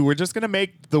pay you. We're just going to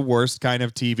make the worst kind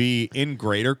of TV in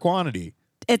greater quantity.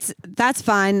 That's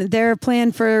fine. Their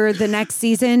plan for the next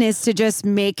season is to just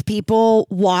make people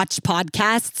watch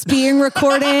podcasts being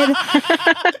recorded.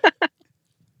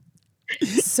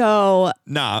 So,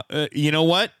 you know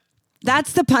what?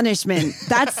 That's the punishment.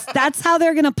 That's how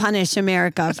they're going to punish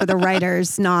America for the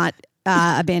writers not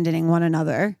abandoning one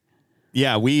another.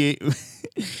 Yeah,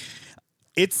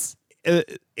 it's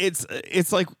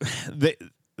like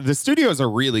the studios are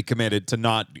really committed to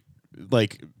not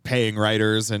like paying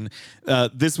writers, and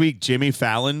this week Jimmy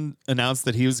Fallon announced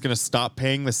that he was going to stop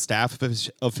paying the staff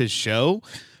of his show,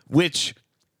 which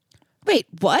wait,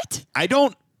 what? I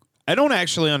don't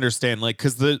actually understand, like,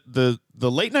 because the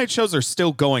late night shows are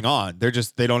still going on.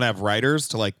 They don't have writers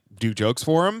to like do jokes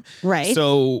for them, right?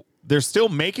 So they're still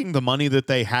making the money that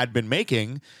they had been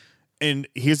making, and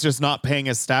he's just not paying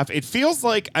his staff. It feels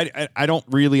like I don't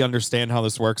really understand how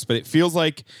this works, but it feels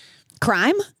like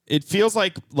crime. It feels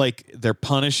like they're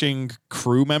punishing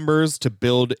crew members to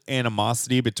build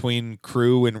animosity between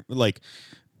crew and like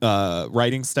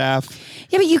writing staff.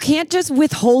 Yeah, but you can't just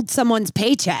withhold someone's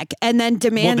paycheck and then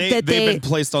demand that they've been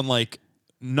placed on like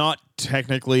not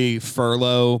technically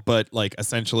furlough, but like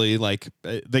essentially like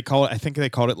they call it. I think they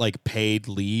called it like paid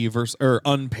leave or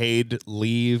unpaid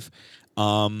leave.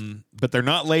 But they're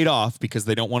not laid off because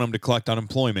they don't want them to collect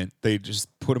unemployment. They just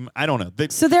put them, I don't know.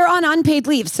 So they're on unpaid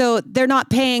leave. So they're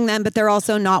not paying them, but they're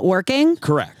also not working?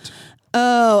 Correct.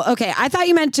 Oh, okay. I thought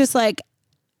you meant just like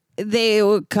they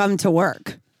would come to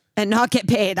work and not get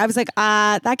paid. I was like,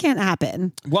 that can't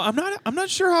happen. Well, I'm not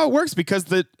sure how it works because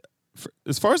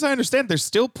as far as I understand, they're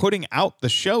still putting out the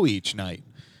show each night.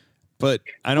 But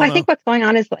I don't know. I think what's going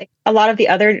on is like a lot of the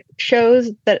other shows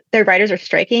that their writers are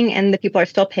striking and the people are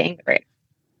still paying the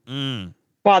writers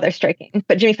while they're striking.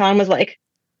 But Jimmy Fallon was like,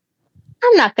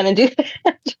 I'm not going to do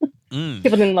that.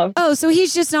 People didn't love. Oh, so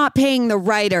he's just not paying the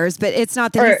writers, but it's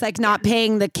not that he's like not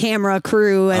paying the camera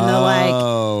crew and the like.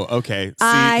 Oh, okay. See,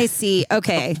 I see.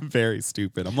 Okay. Very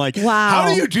stupid. I'm like, wow. How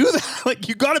do you do that? Like,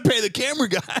 you got to pay the camera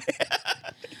guy.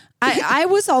 I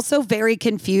was also very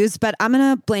confused, but I'm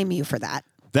going to blame you for that.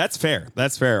 That's fair.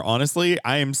 That's fair. Honestly,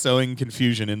 I am sowing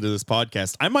confusion into this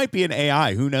podcast. I might be an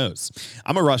AI. Who knows?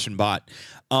 I'm a Russian bot.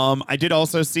 I did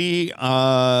also see in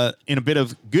a bit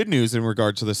of good news in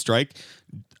regard to the strike,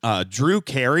 Drew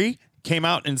Carey came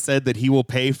out and said that he will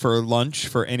pay for lunch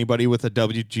for anybody with a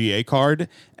WGA card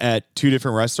at 2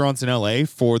 different restaurants in LA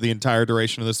for the entire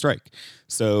duration of the strike.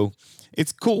 So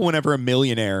it's cool whenever a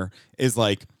millionaire is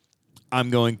like, I'm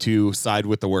going to side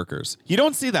with the workers. You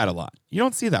don't see that a lot.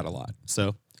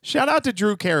 So shout out to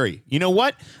Drew Carey. You know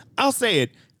what? I'll say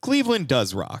it. Cleveland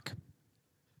does rock.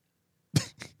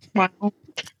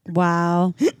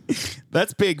 Wow.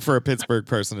 That's big for a Pittsburgh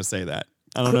person to say that.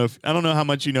 I don't know how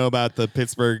much you know about the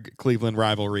Pittsburgh Cleveland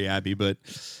rivalry, Abby, but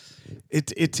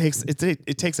it takes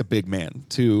a big man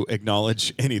to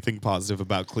acknowledge anything positive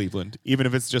about Cleveland, even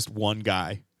if it's just one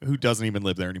guy who doesn't even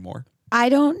live there anymore. I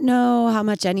don't know how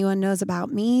much anyone knows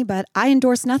about me, but I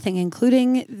endorse nothing,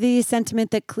 including the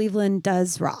sentiment that Cleveland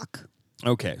does rock.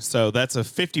 Okay, so that's a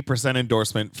 50%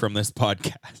 endorsement from this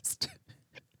podcast.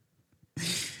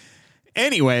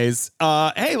 Anyways,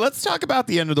 hey, let's talk about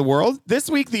the end of the world. This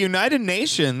week, the United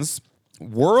Nations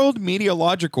World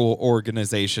Meteorological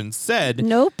Organization said...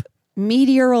 Nope.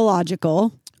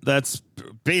 Meteorological. That's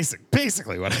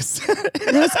basically what I said.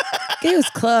 It was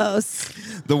close.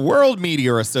 The World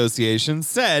Meteor Association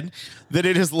said that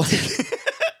it is like...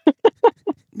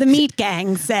 The Meat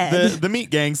Gang said. The Meat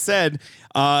Gang said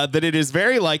that it is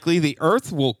very likely the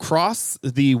Earth will cross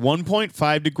the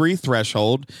 1.5 degree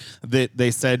threshold that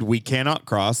they said we cannot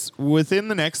cross within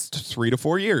the next 3 to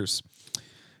 4 years.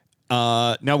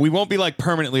 Now, we won't be like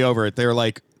permanently over it. They're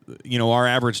like, you know, our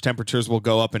average temperatures will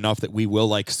go up enough that we will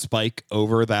like spike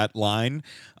over that line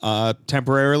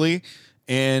temporarily.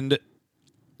 And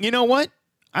you know what?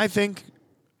 I think,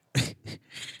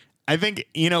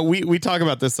 you know, we talk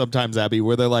about this sometimes, Abby,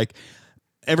 where they're like,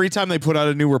 every time they put out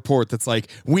a new report that's like,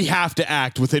 we have to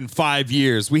act within 5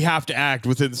 years. We have to act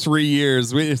within 3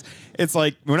 years. It's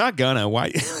like, we're not gonna.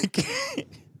 Why?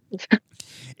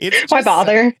 Why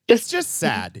bother? It's just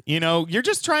sad. You know, you're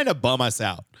just trying to bum us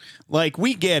out. Like,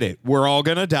 we get it. We're all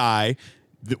going to die.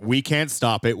 We can't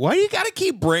stop it. Why do you got to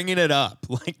keep bringing it up?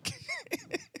 Like,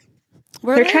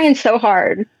 they're trying so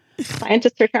hard.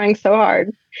 Scientists are trying so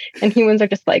hard. And humans are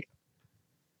just like,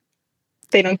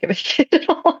 they don't give a shit at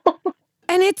all.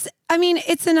 And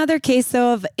it's another case,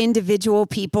 though, of individual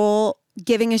people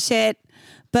giving a shit.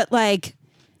 But, like,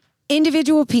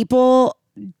 individual people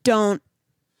don't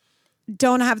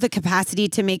have the capacity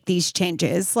to make these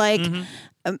changes. Like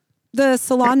the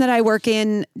salon that I work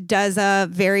in does a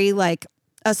very like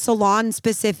a salon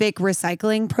specific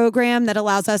recycling program that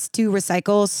allows us to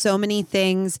recycle so many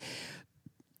things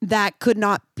that could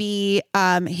not be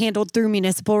handled through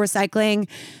municipal recycling.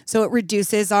 So it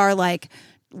reduces our like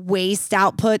waste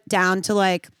output down to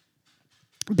like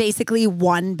basically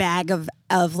one bag of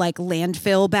like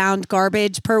landfill bound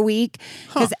garbage per week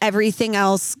because everything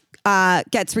else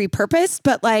gets repurposed.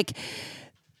 But like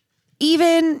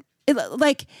even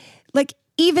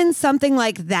even something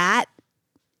like that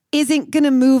isn't going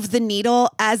to move the needle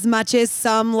as much as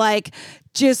some like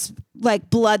just like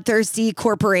bloodthirsty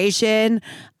corporation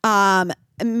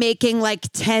making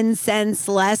like 10 cents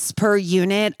less per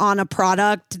unit on a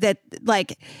product that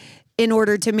like in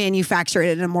order to manufacture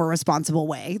it in a more responsible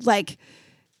way. Like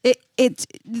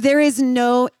there is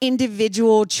no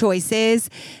individual choices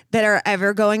that are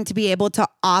ever going to be able to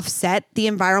offset the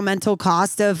environmental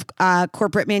cost of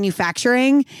corporate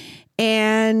manufacturing.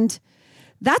 And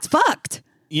that's fucked.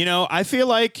 You know, I feel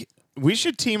like we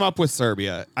should team up with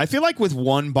Serbia. I feel like with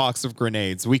one box of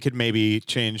grenades, we could maybe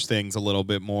change things a little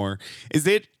bit more. Is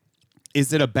it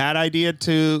a bad idea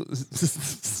to...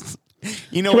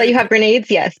 You know, to let you have grenades?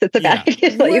 Yes, it's a bad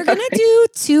idea. We're gonna do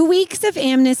 2 weeks of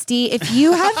amnesty. If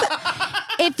you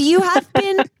have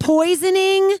been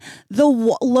poisoning the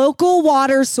local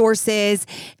water sources,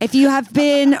 if you have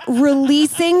been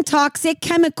releasing toxic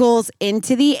chemicals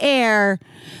into the air,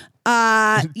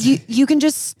 You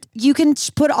can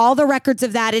put all the records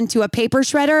of that into a paper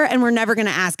shredder, and we're never going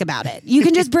to ask about it. You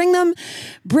can just bring them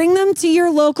to your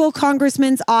local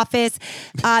congressman's office.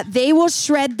 They will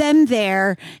shred them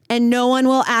there, and no one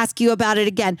will ask you about it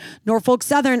again. Norfolk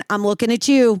Southern, I'm looking at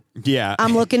you. Yeah.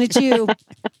 I'm looking at you.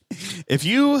 If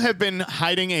you have been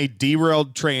hiding a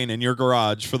derailed train in your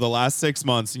garage for the last 6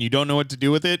 months and you don't know what to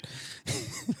do with it,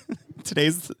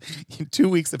 today's 2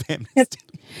 weeks of amnesty.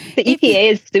 The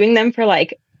EPA is suing them for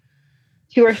like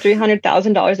 $200,000 or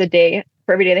 $300,000 a day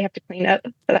for every day they have to clean up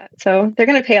for that. So they're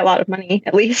going to pay a lot of money,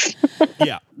 at least.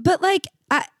 Yeah, but like,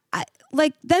 I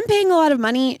like them paying a lot of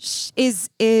money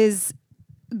is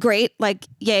great. Like,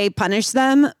 yay, punish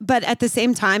them. But at the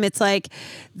same time, it's like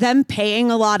them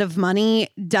paying a lot of money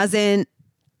doesn't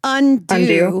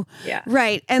undo. Yeah,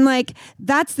 right. And like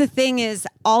that's the thing is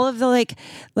all of the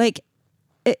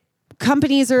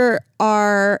companies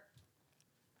are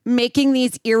making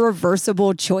these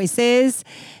irreversible choices,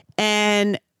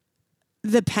 and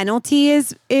the penalty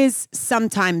is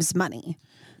sometimes money.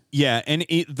 Yeah, and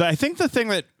I think the thing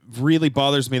that really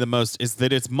bothers me the most is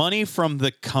that it's money from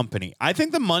the company. I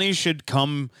think the money should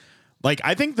come,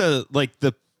 I think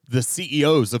the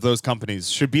CEOs of those companies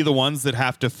should be the ones that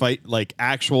have to fight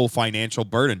actual financial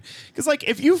burden. Because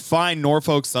if you fine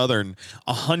Norfolk Southern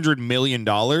 $100 million,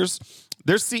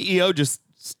 their CEO just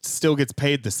still gets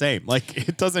paid the same.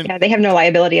 It doesn't. Yeah, they have no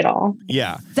liability at all.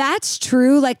 Yeah, that's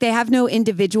true. They have no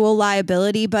individual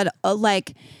liability, but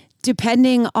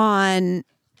depending on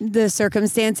the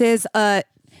circumstances,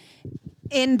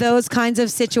 in those kinds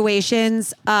of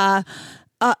situations, often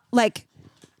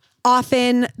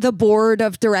the board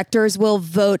of directors will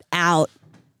vote out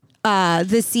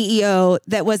the CEO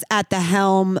that was at the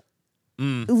helm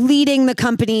leading the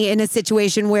company in a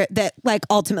situation where that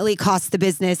ultimately costs the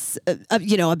business,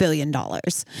 $1 billion.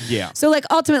 Yeah. So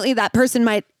ultimately that person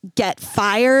might get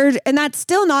fired, and that's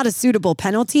still not a suitable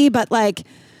penalty, but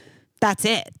that's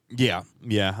it. Yeah.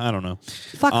 Yeah. I don't know.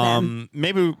 Fuck them.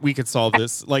 Maybe we could solve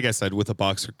this, like I said, with a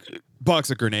box of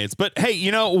grenades. But hey,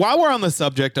 while we're on the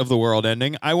subject of the world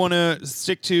ending, I want to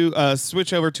switch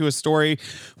over to a story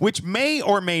which may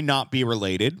or may not be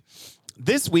related.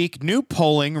 This week, new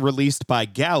polling released by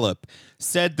Gallup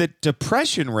said that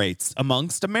depression rates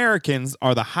amongst Americans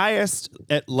are the highest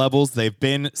at levels they've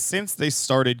been since they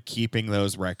started keeping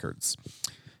those records.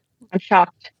 I'm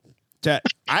shocked.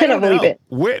 I don't believe it.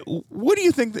 What do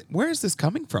you think? Where is this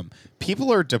coming from?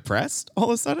 People are depressed all of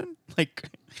a sudden?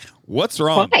 What's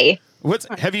wrong? Why?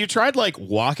 Have you tried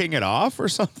walking it off or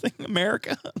something,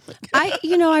 America? I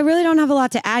really don't have a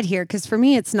lot to add here because for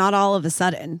me, it's not all of a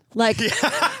sudden. I've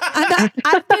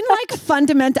been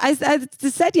fundamental. I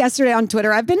said yesterday on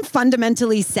Twitter, I've been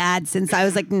fundamentally sad since I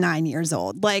was 9 years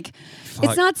old.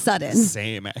 It's not sudden.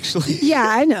 Same, actually. Yeah,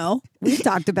 I know. We've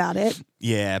talked about it.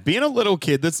 Yeah, being a little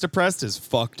kid that's depressed is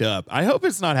fucked up. I hope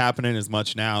it's not happening as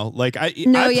much now.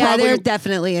 There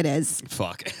definitely it is.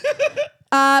 Fuck.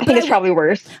 I think it's probably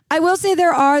worse. I will say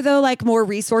there are though more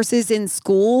resources in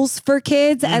schools for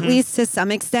kids, at least to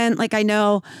some extent. I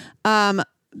know at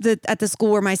the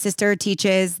school where my sister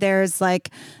teaches, there's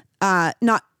not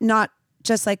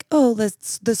just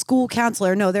the school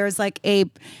counselor. No, there's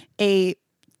a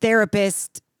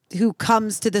therapist who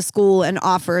comes to the school and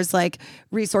offers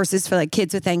resources for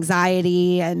kids with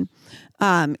anxiety and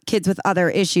kids with other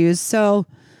issues. So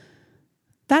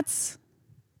that's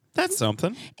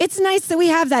something. It's nice that we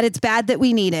have that. It's bad that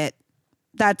we need it.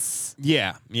 That's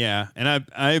yeah, and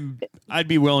I'd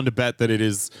be willing to bet that it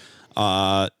is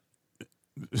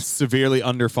severely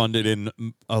underfunded,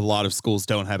 and a lot of schools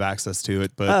don't have access to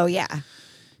it. But oh yeah.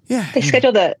 They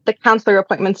schedule the counselor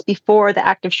appointments before the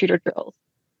active shooter drills.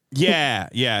 Yeah.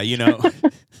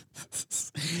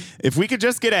 If we could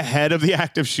just get ahead of the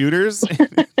active shooters.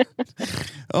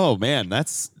 Oh man,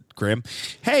 that's grim.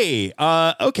 Hey,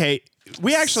 okay.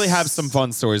 We actually have some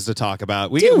fun stories to talk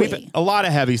about. We've a lot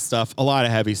of heavy stuff.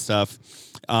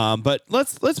 But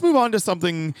let's move on to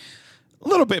something a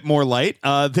little bit more light.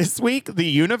 This week, the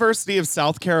University of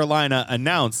South Carolina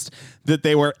announced that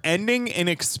they were ending an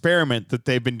experiment that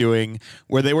they've been doing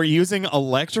where they were using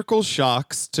electrical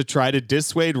shocks to try to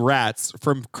dissuade rats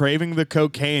from craving the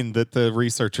cocaine that the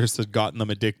researchers had gotten them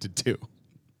addicted to.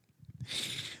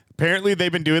 Apparently,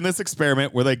 they've been doing this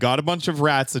experiment where they got a bunch of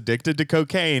rats addicted to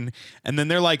cocaine, and then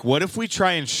they're like, what if we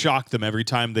try and shock them every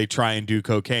time they try and do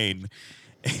cocaine?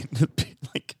 And,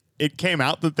 it came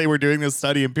out that they were doing this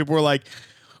study, and people were like,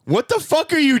 what the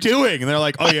fuck are you doing? And they're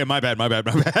like, oh yeah, my bad. But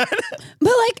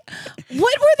what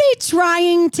were they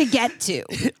trying to get to?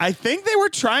 I think they were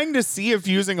trying to see if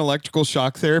using electrical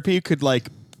shock therapy could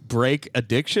break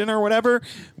addiction or whatever,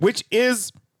 which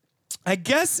is I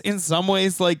guess in some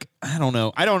ways, like, I don't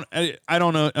know. I don't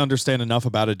understand enough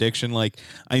about addiction. Like,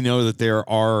 I know that there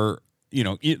are,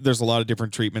 there's a lot of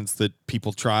different treatments that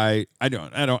people try. I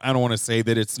don't want to say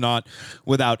that it's not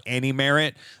without any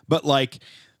merit, but like,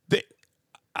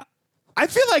 I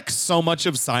feel like so much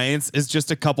of science is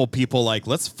just a couple people like,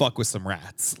 let's fuck with some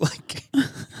rats. Like,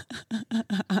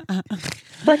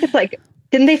 it's like,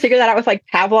 didn't they figure that out with like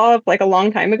Pavlov like a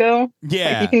long time ago?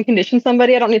 Yeah. Like you can condition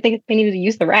somebody. I don't even think they needed to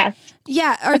use the rats.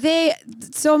 Yeah. Are they,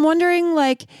 so I'm wondering,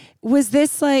 like, was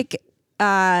this like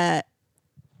were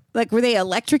they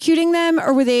electrocuting them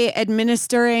or were they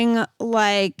administering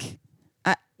like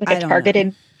a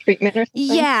targeted treatment or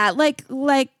something? Yeah, like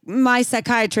my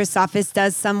psychiatrist's office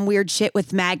does some weird shit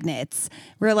with magnets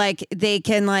where like they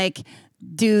can like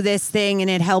do this thing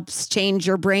and it helps change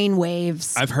your brain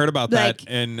waves. I've heard about that,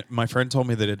 and my friend told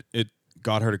me that it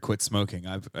got her to quit smoking.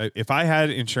 If I had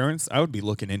insurance, I would be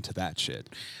looking into that shit.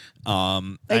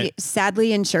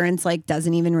 Sadly, insurance like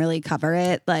doesn't even really cover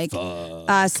it. Like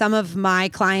some of my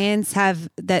clients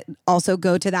that also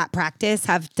go to that practice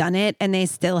have done it, and they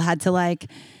still had to like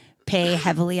pay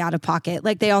heavily out of pocket.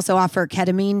 Like they also offer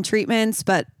ketamine treatments,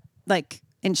 but like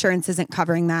insurance isn't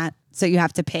covering that. So you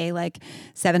have to pay like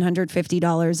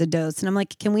 $750 a dose. And I'm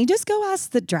like, can we just go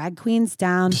ask the drag queens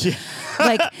down,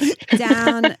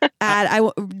 down at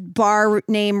bar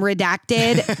name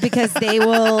redacted, because they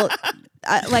will,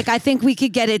 I think we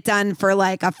could get it done for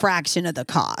like a fraction of the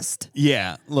cost.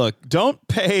 Yeah. Look, don't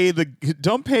pay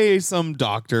some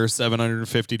doctor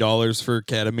 $750 for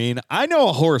ketamine. I know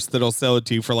a horse that'll sell it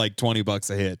to you for like $20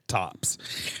 a hit tops.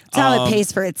 That's how it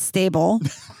pays for its stable.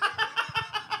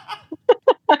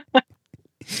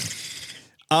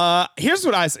 Here's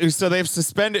what so they've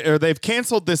suspended or they've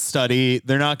canceled this study.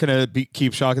 They're not going to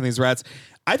keep shocking these rats.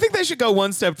 I think they should go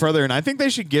one step further, and I think they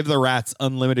should give the rats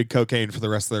unlimited cocaine for the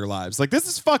rest of their lives. Like, this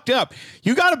is fucked up.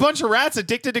 You got a bunch of rats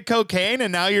addicted to cocaine,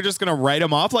 and now you're just going to write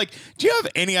them off? Like, do you have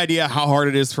any idea how hard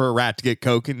it is for a rat to get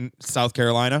coke in South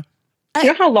Carolina? Do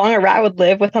you know how long a rat would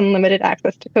live with unlimited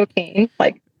access to cocaine?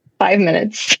 Like 5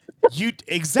 minutes.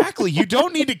 Exactly. You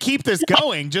don't need to keep this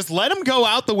going. Just let them go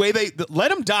out the way let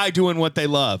them die doing what they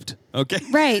loved. Okay.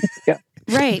 Right. Yeah.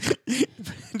 Right.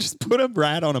 Just put a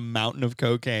rat on a mountain of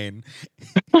cocaine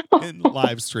and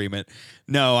live stream it.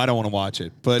 No, I don't want to watch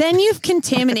it. But then you've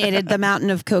contaminated the mountain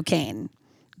of cocaine.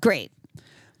 Great.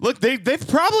 Look, they've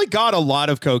probably got a lot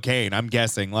of cocaine, I'm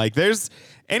guessing. Like,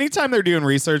 anytime they're doing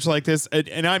research like this,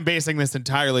 and I'm basing this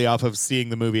entirely off of seeing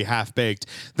the movie Half Baked,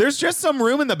 there's just some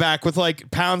room in the back with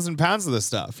like pounds and pounds of this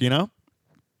stuff, you know?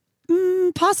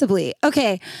 Possibly.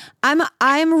 Okay.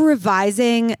 I'm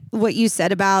revising what you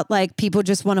said about like people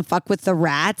just want to fuck with the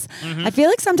rats. Mm-hmm. I feel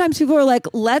like sometimes people are like,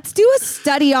 let's do a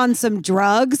study on some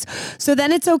drugs, so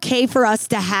then it's okay for us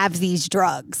to have these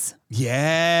drugs.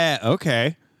 Yeah.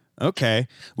 Okay.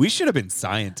 We should have been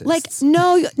scientists. Like,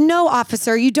 no,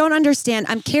 officer, you don't understand.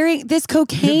 I'm carrying this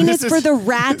cocaine is for the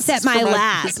rats at my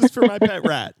lab. This is for my pet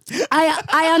rat.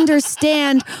 I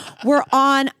understand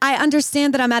I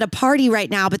understand that I'm at a party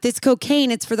right now, but this cocaine,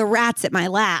 it's for the rats at my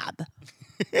lab.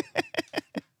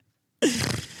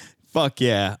 Fuck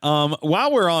yeah.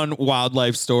 While we're on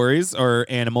wildlife stories or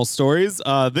animal stories,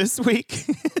 this week...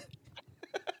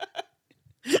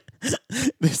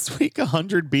 This week,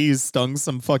 100 bees stung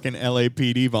some fucking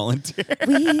LAPD volunteer.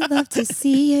 We love to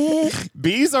see it.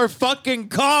 Bees are fucking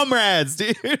comrades,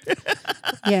 dude.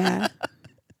 Yeah.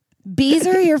 Bees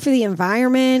are here for the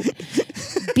environment.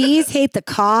 Bees hate the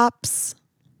cops.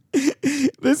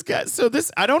 This guy,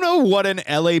 I don't know what an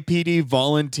LAPD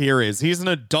volunteer is. He's an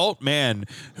adult man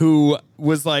who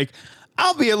was like,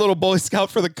 I'll be a little Boy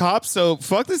Scout for the cops, so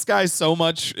fuck this guy so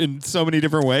much in so many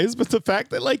different ways. But the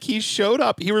fact that like he showed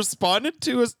up, he responded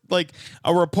to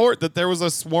a report that there was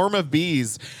a swarm of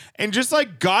bees and just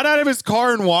like got out of his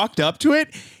car and walked up to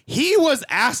it. He was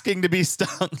asking to be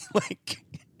stung. Like,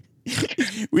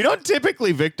 we don't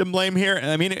typically victim blame here.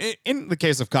 I mean, in the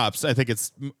case of cops, I think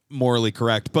it's morally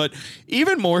correct, but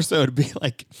even more so to be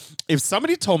like, if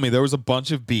somebody told me there was a bunch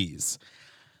of bees,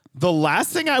 the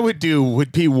last thing I would do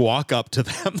would be walk up to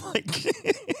them. Like,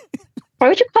 why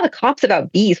would you call the cops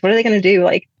about bees? What are they going to do?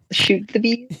 Like, shoot the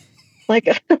bees? Like,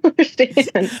 I don't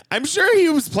understand. I'm sure he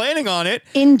was planning on it.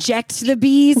 Inject the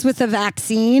bees with a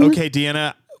vaccine. Okay,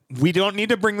 Deanna, we don't need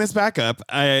to bring this back up.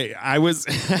 I was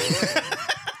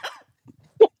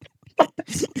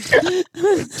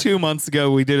 2 months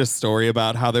ago, we did a story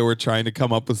about how they were trying to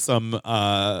come up with some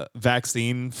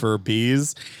vaccine for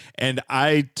bees. And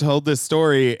I told this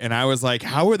story and I was like,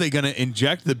 how are they going to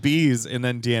inject the bees? And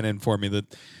then Deanna informed me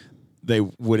that they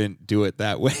wouldn't do it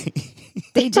that way.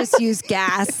 They just use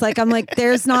gas. Like, I'm like,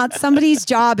 there's not, somebody's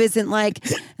job isn't like,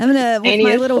 I'm going to, with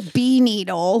my little bee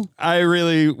needle. I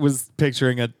really was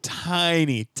picturing a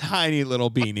tiny, tiny little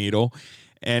bee needle.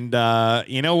 And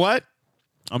you know what?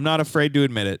 I'm not afraid to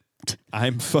admit it.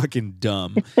 I'm fucking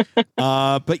dumb.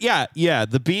 But yeah,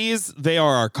 the bees, they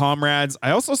are our comrades.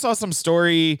 I also saw some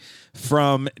story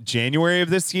from January of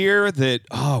this year that,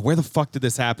 where the fuck did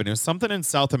this happen? It was something in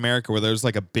South America where there was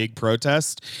like a big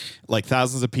protest, like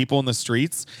thousands of people in the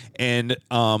streets, and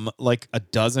like a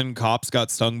dozen cops got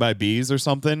stung by bees or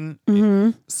something.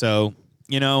 Mm-hmm. So,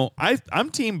 you know, I'm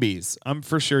team bees. I'm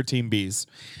for sure team bees.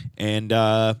 And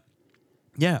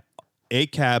yeah,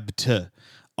 ACAB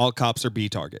all cops are bee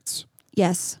targets.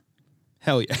 Yes.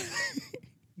 Hell yeah.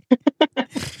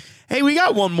 Hey, we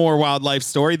got one more wildlife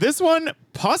story. This one,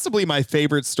 possibly my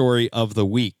favorite story of the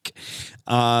week.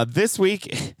 This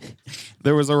week,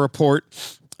 there was a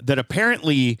report that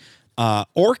apparently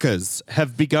orcas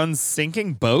have begun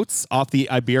sinking boats off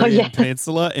the Iberian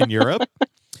Peninsula in Europe.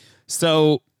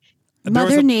 So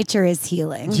Mother Nature is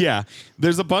healing. Yeah.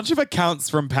 There's a bunch of accounts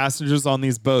from passengers on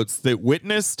these boats that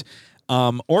witnessed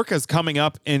orcas coming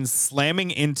up and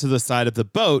slamming into the side of the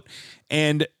boat.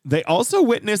 And they also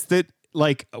witnessed that,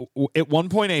 like, at one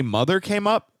point, a mother came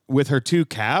up with her two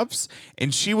calves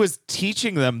and she was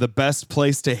teaching them the best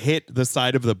place to hit the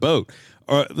side of the boat.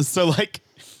 So, like,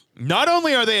 not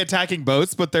only are they attacking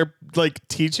boats, but they're, like,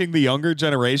 teaching the younger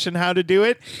generation how to do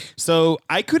it. So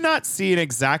I could not see an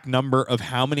exact number of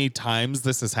how many times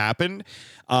this has happened,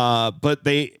 but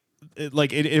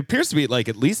it appears to be like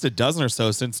at least a dozen or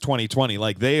so since 2020.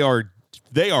 Like they are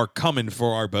coming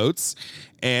for our boats,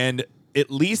 and at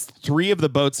least 3 of the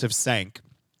boats have sank,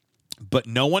 but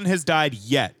no one has died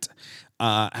yet.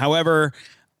 However,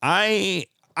 I'm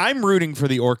rooting for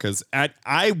the orcas.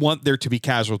 I want there to be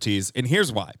casualties, and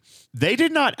here's why. They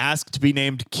did not ask to be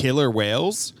named killer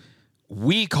whales.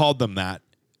 We called them that,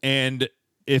 and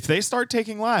if they start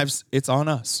taking lives, it's on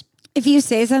us. If you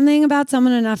say something about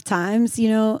someone enough times, you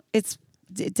know,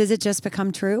 does it just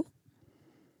become true?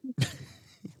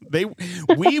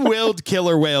 We willed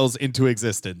killer whales into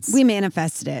existence. We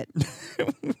manifested it.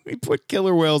 We put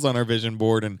killer whales on our vision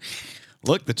board, and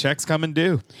look, the check's coming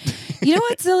due. You know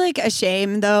what's like a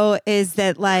shame though is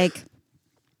that like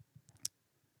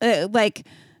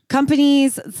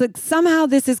companies, it's like somehow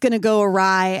this is going to go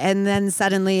awry, and then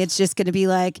suddenly it's just going to be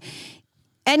like,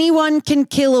 anyone can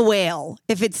kill a whale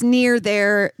if it's near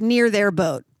their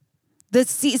boat. The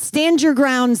sea, stand your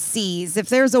ground seas. If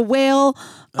there's a whale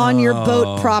on your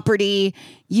boat property,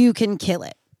 you can kill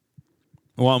it.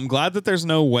 Well, I'm glad that there's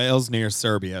no whales near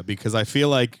Serbia, because I feel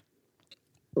like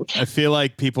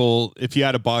people, if you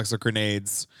had a box of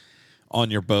grenades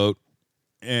on your boat,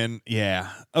 and yeah,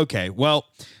 okay. Well,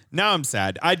 now I'm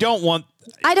sad. I don't want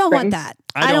that. I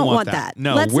don't want that.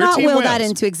 No, let's not will whales. That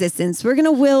into existence. We're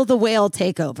gonna will the whale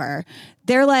takeover.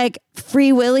 They're like,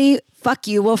 Free Willy, fuck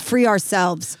you. We'll free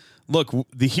ourselves. Look,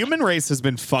 the human race has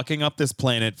been fucking up this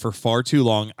planet for far too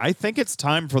long. I think it's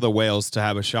time for the whales to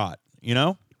have a shot. You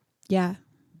know? Yeah.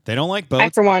 They don't like boats. I,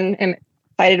 for one, am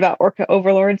excited about orca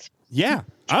overlords. Yeah.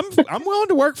 I'm willing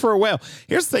to work for a whale.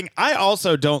 Here's the thing. I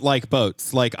also don't like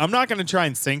boats. Like, I'm not going to try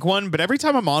and sink one, but every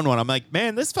time I'm on one, I'm like,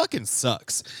 man, this fucking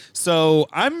sucks. So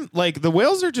I'm like, the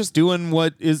whales are just doing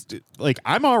what is, like,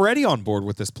 I'm already on board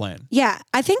with this plan. Yeah.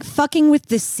 I think fucking with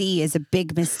the sea is a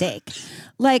big mistake.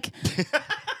 Like,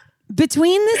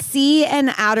 between the sea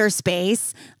and outer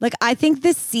space, like, I think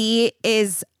the sea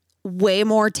is way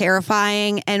more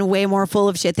terrifying and way more full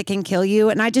of shit that can kill you.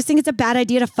 And I just think it's a bad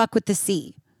idea to fuck with the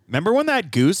sea. Remember when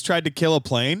that goose tried to kill a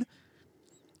plane?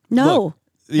 No. Look,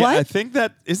 yeah, what? I think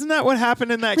isn't that what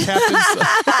happened in that Captain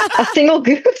A single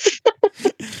goose?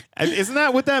 Isn't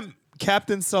that what that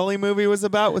Captain Sully movie was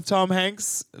about with Tom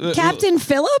Hanks? Captain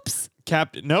Phillips?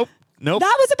 Nope. That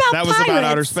was about That pirates. was about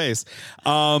outer space.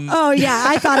 Oh, yeah.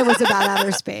 I thought it was about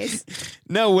outer space.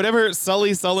 No, whatever.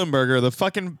 Sully Sullenberger, the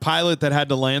fucking pilot that had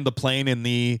to land the plane in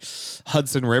the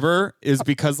Hudson River, is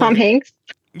because Tom Hanks?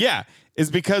 Yeah. Is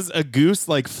because a goose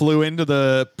like flew into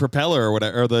the propeller or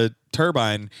whatever, or the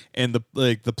turbine, and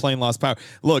the plane lost power.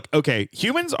 Look, okay,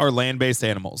 humans are land-based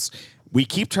animals. We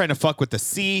keep trying to fuck with the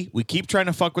sea. We keep trying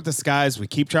to fuck with the skies. We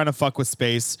keep trying to fuck with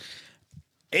space.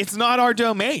 It's not our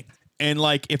domain. And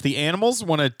like, if the animals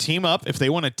want to team up, if they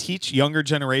want to teach younger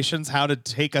generations how to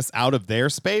take us out of their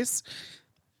space,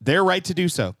 they're right to do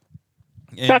so.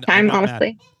 It's about time,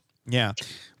 honestly. Yeah.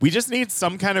 We just need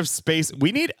some kind of space.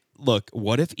 Look,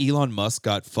 what if Elon Musk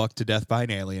got fucked to death by an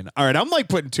alien? All right, I'm like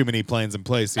putting too many plans in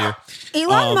place here.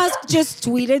 Elon Musk just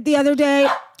tweeted the other day.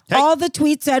 Hey. All the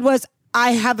tweet said was,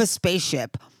 I have a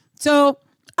spaceship. So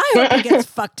I hope he gets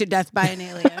fucked to death by an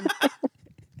alien.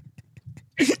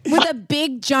 With a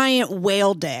big, giant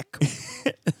whale dick.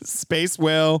 Space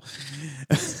whale.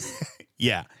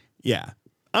 Yeah.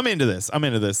 I'm into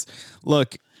this.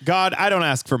 Look, God, I don't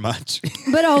ask for much.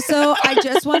 But also, I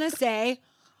just want to say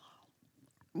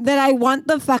that I want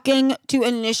the fucking to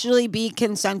initially be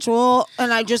consensual,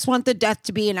 and I just want the death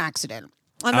to be an accident.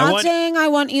 I'm not saying I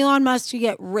want Elon Musk to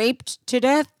get raped to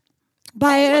death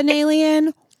by an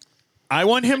alien. I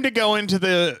want him to go into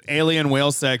the alien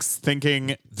whale sex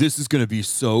thinking this is going to be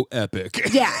so epic.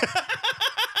 Yeah.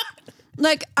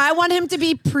 Like, I want him to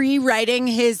be pre-writing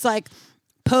his, like,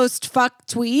 post-fuck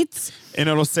tweets. And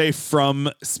it'll say from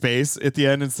space at the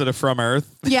end instead of from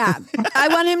Earth. Yeah. I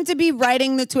want him to be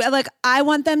writing the tweet. Like, I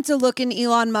want them to look in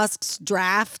Elon Musk's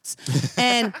drafts,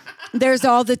 and there's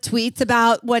all the tweets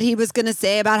about what he was going to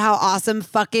say about how awesome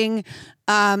fucking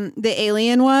the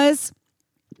alien was.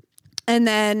 And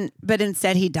then, but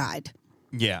instead he died.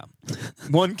 Yeah.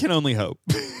 One can only hope.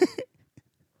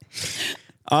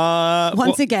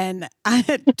 Once again,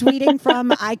 tweeting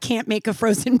from I can't make a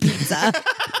frozen pizza.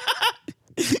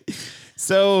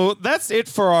 So that's it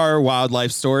for our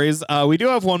wildlife stories. We do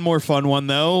have one more fun one,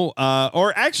 though.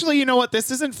 Or actually, you know what?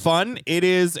 This isn't fun. It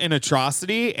is an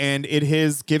atrocity, and it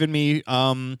has given me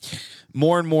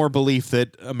more and more belief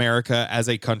that America as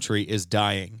a country is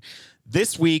dying.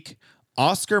 This week,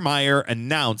 Oscar Mayer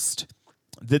announced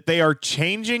that they are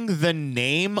changing the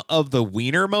name of the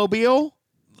Wienermobile.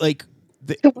 Like,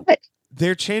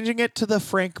 they're changing it to the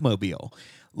Frankmobile.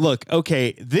 Look,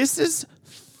 okay, this is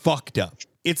fucked up.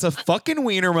 It's a fucking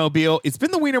Wienermobile. It's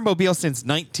been the Wienermobile since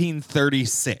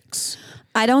 1936.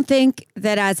 I don't think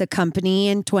that as a company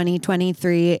in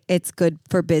 2023, it's good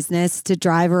for business to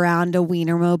drive around a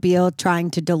Wienermobile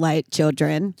trying to delight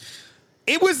children.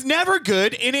 It was never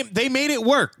good, and they made it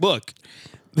work. Look.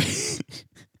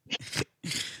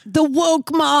 The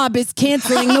woke mob is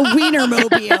canceling the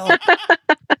Wienermobile.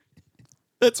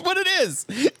 That's what it is.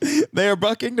 They are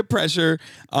bucking the pressure.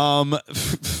 Who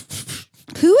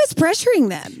is pressuring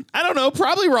them? I don't know.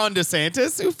 Probably Ron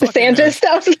DeSantis.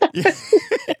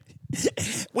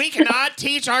 We cannot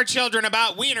teach our children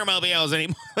about Wienermobiles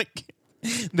anymore. Like,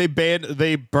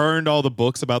 they burned all the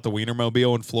books about the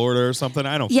Wienermobile in Florida or something.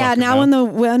 I don't. Yeah, now know.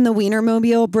 when the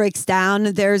Wienermobile breaks down,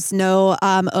 there's no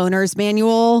owner's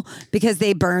manual because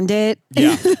they burned it.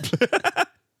 Yeah.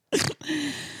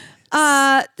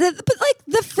 But like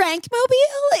the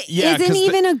Frankmobile isn't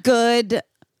even a good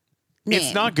name.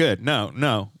 It's not good.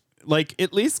 No. Like,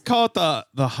 at least call it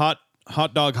the hot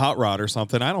dog hot rod or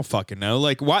something. I don't fucking know.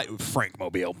 Like, why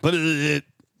Frankmobile? But it's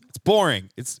boring.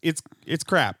 It's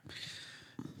crap.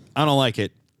 I don't like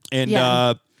it. And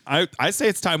I say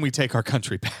it's time we take our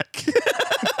country back.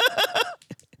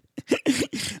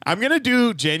 I'm going to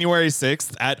do January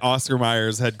 6th at Oscar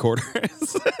Mayer's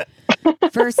headquarters.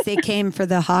 First, they came for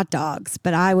the hot dogs,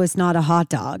 but I was not a hot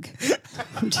dog.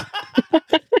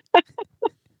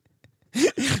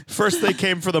 First, they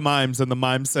came for the mimes, and the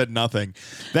mimes said nothing.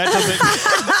 That doesn't...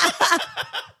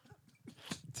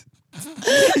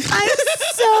 I'm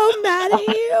so mad at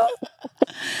you.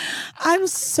 I'm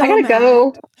so I gotta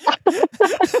go.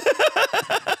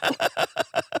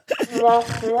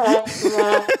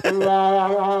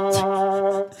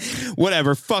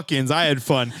 Whatever. Fuckins. I had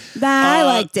fun. I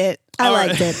liked it. I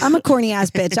liked right. it. I'm a corny ass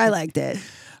bitch. I liked it.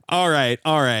 All right.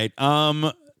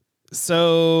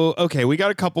 So, okay, we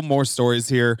got a couple more stories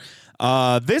here.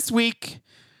 This week,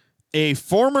 a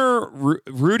former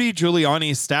Rudy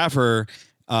Giuliani staffer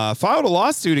filed a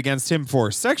lawsuit against him for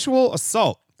sexual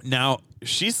assault. Now,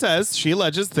 she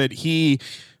alleges that he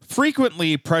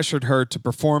frequently pressured her to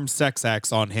perform sex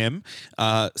acts on him.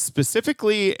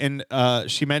 Specifically, and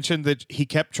she mentioned that he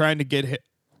kept trying to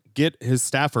get his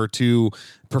staffer to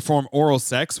perform oral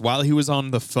sex while he was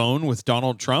on the phone with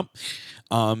Donald Trump.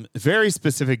 Very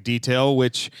specific detail,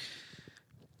 which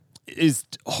is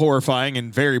horrifying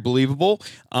and very believable.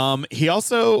 He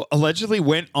also allegedly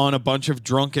went on a bunch of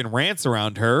drunken rants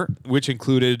around her, which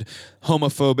included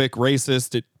homophobic,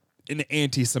 racist, and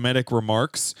anti-Semitic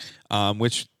remarks,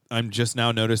 which I'm just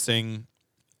now noticing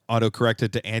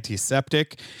auto-corrected to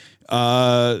antiseptic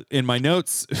in my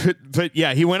notes. But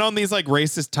yeah, he went on these like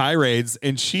racist tirades,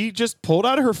 and she just pulled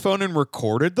out her phone and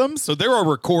recorded them. So there are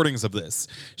recordings of this.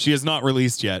 She has not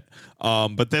released yet.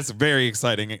 But that's very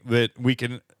exciting that we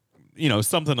can,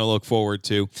 something to look forward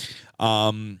to.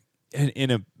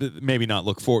 In a maybe not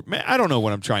look forward. I don't know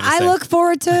what I'm trying to say. I look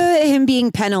forward to him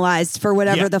being penalized for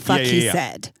whatever the fuck he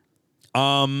said.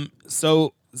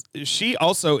 So she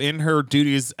also, in her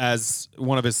duties as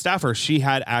one of his staffers, she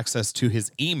had access to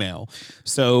his email.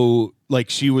 So like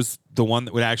she was the one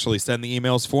that would actually send the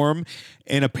emails for him.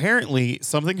 And apparently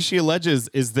something she alleges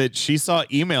is that she saw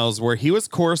emails where he was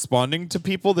corresponding to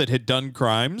people that had done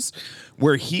crimes,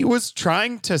 where he was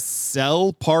trying to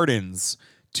sell pardons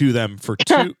to them for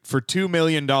 $2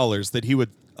 million that he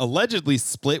would allegedly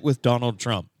split with Donald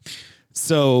Trump.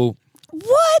 So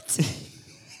what?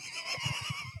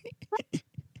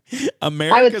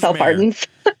 America's I would sell pardons.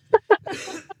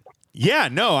 Yeah,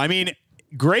 no, I mean,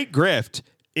 great grift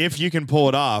if you can pull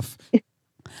it off.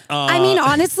 I mean,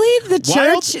 honestly,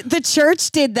 the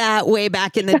church did that way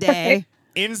back in the day.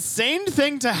 Insane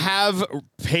thing to have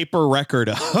paper record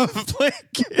of.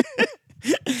 Like,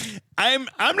 I'm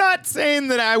not saying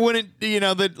that I wouldn't,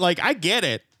 that like I get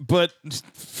it, but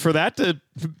for that to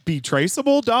be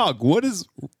traceable, dog, what is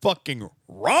fucking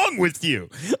wrong with you?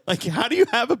 Like, how do you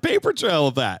have a paper trail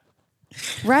of that?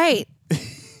 Right.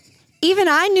 Even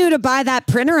I knew to buy that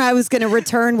printer I was going to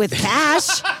return with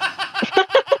cash.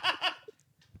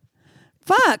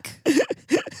 Fuck.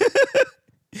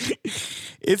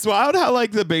 It's wild how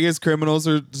like the biggest criminals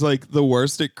are like the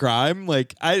worst at crime.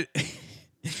 Like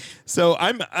so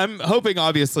I'm hoping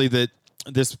obviously that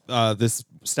this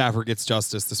staffer gets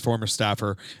justice, this former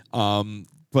staffer.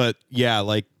 But yeah,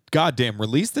 like goddamn,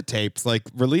 release the tapes, like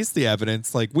release the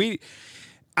evidence. Like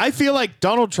I feel like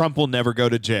Donald Trump will never go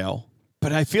to jail,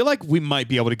 but I feel like we might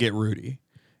be able to get Rudy,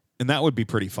 and that would be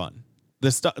pretty fun.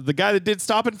 The guy that did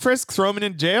stop and frisk, throw him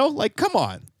in jail. Like, come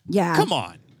on. Yeah. Come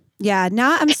on. Yeah.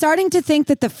 Now I'm starting to think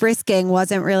that the frisking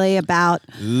wasn't really about.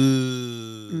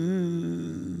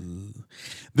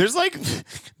 There's like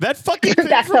that fucking thing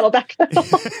backpedal.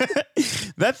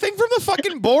 That thing from the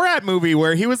fucking Borat movie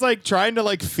where he was like trying to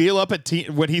like feel up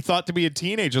what he thought to be a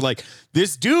teenager. Like,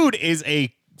 this dude is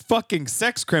a fucking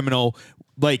sex criminal.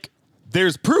 Like,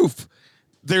 there's proof.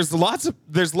 There's lots of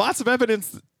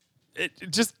evidence.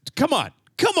 Just come on.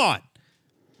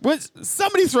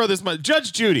 Somebody throw this money.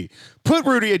 Judge Judy, put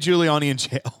Rudy Giuliani in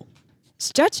jail.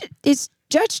 Is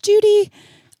Judge Judy?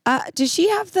 Does she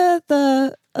have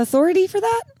the authority for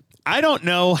that? I don't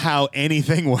know how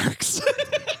anything works.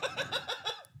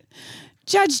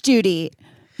 Judge Judy,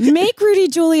 make Rudy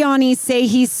Giuliani say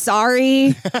he's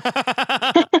sorry,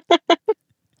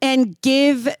 and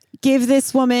give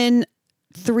this woman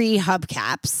 3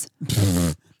 hubcaps.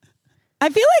 I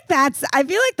feel like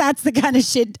that's the kind of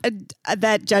shit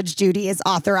that Judge Judy is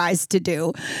authorized to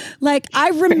do. Like, I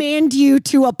remand you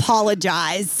to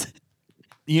apologize.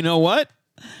 You know what?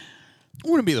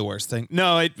 Wouldn't be the worst thing.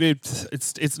 No,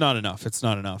 it's not enough. It's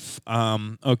not enough.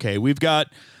 Okay, we've got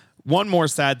one more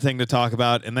sad thing to talk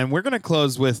about, and then we're going to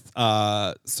close with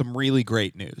some really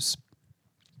great news.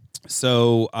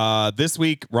 So this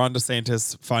week, Ron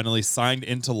DeSantis finally signed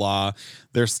into law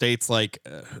their state's like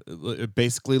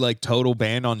basically like total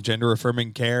ban on gender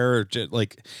affirming care. Or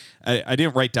like I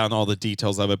didn't write down all the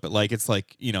details of it, but like it's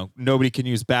like, nobody can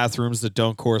use bathrooms that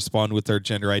don't correspond with their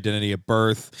gender identity at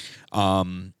birth.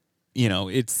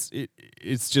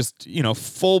 It's just,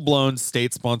 full blown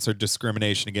state sponsored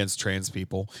discrimination against trans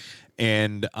people.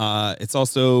 And it's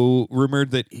also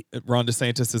rumored that Ron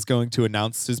DeSantis is going to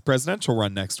announce his presidential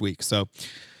run next week. So,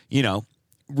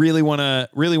 really want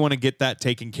to get that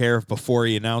taken care of before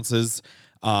he announces.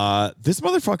 This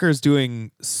motherfucker is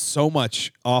doing so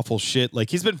much awful shit. Like,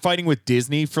 he's been fighting with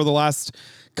Disney for the last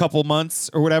couple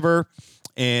months or whatever.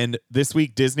 And this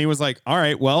week, Disney was like, all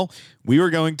right, well, we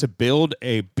were going to build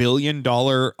 $1 billion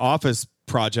office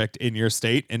project in your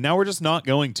state, and now we're just not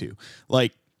going to.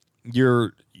 Like,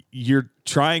 you're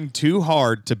trying too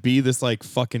hard to be this like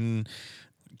fucking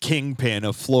kingpin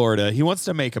of Florida. He wants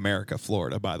to make America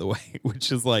Florida, by the way,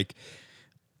 which is like,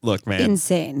 look, man,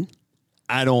 insane.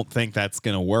 I don't think that's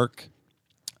going to work.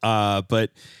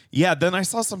 But yeah, then I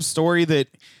saw some story that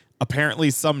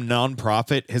apparently some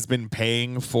nonprofit has been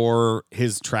paying for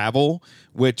his travel,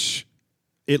 which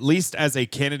at least as a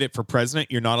candidate for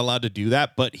president, you're not allowed to do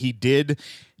that. But he did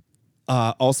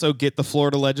also get the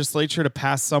Florida legislature to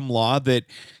pass some law that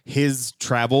his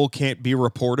travel can't be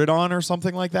reported on or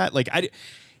something like that. Like,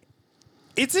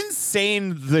 it's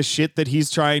insane the shit that he's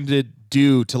trying to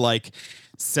do to like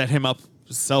set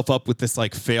himself up with this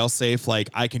like fail safe. Like,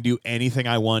 I can do anything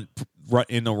I want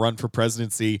in a run for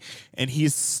presidency, and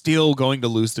he's still going to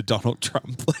lose to Donald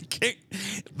Trump. Like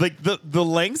the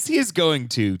lengths he is going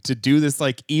to do this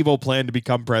like evil plan to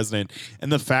become president, and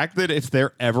the fact that if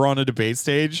they're ever on a debate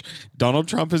stage, Donald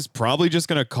Trump is probably just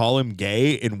going to call him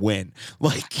gay and win.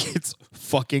 Like, it's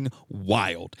fucking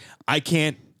wild.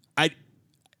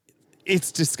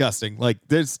 It's disgusting. Like,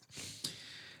 sometimes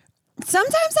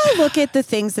I look at the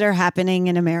things that are happening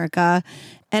in America,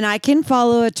 and I can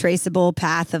follow a traceable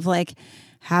path of like,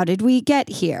 how did we get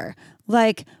here?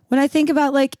 Like when I think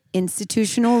about like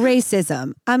institutional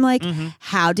racism, I'm like,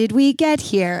 how did we get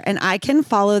here? And I can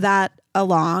follow that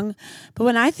along. But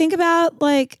when I think about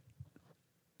like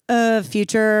a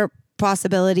future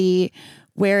possibility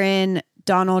wherein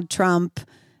Donald Trump,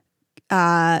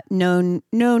 known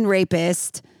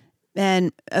rapist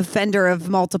and offender of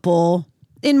multiple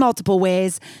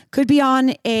ways, could be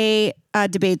on a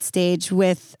debate stage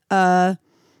with a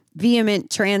vehement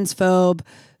transphobe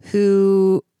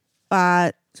who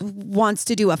wants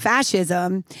to do a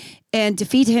fascism and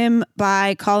defeat him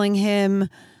by calling him,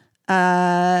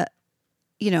 a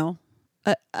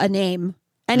name,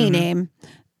 any name.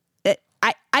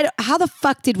 How the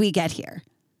fuck did we get here?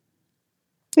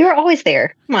 We were always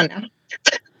there. Come on now.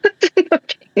 No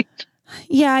change.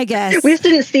 Yeah, I guess. We just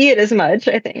didn't see it as much,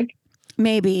 I think.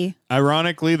 Maybe.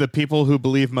 Ironically, the people who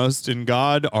believe most in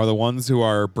God are the ones who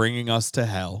are bringing us to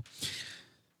hell.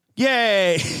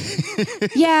 Yay!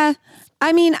 Yeah.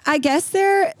 I mean, I guess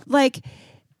they're like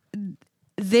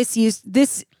this is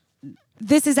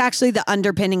actually the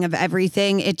underpinning of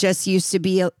everything. It just used to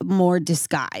be more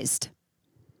disguised.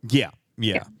 Yeah.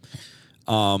 Yeah,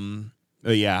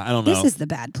 I don't know. This is the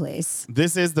bad place.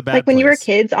 This is the bad Like when you were place.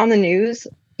 kids on the news,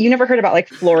 you never heard about like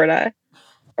Florida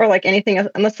or like anything else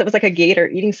unless it was like a gator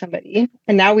eating somebody.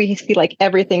 And now we see like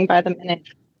everything by the minute.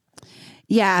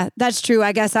 Yeah, that's true.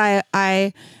 I guess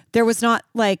there was not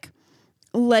like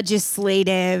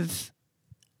legislative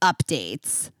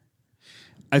updates.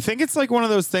 I think it's like one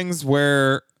of those things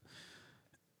where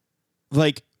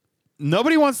like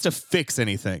nobody wants to fix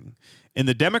anything. And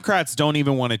the Democrats don't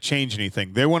even want to change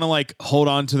anything. They want to like hold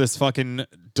on to this fucking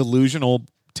delusional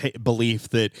belief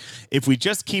that if we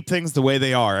just keep things the way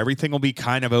they are, everything will be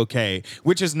kind of okay,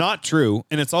 which is not true.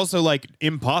 And it's also like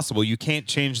impossible. You can't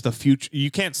change the future.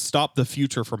 You can't stop the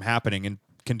future from happening and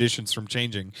conditions from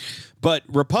changing. But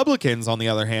Republicans, on the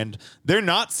other hand, they're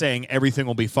not saying everything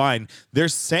will be fine. They're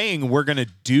saying we're going to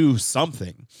do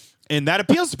something. And that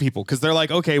appeals to people because they're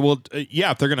like, okay, well,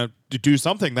 yeah, if they're going to do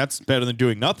something, that's better than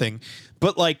doing nothing.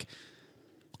 But like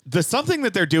the something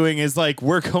that they're doing is like,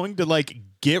 we're going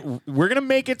to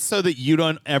make it so that you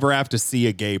don't ever have to see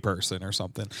a gay person or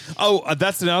something. Oh,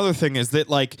 that's another thing is that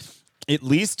like at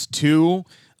least 2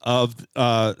 of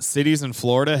cities in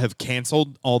Florida have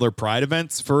canceled all their Pride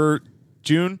events for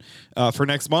June, for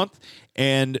next month.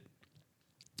 And,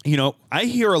 you know, I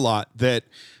hear a lot that,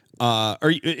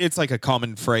 or it's like a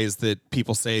common phrase that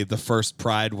people say the first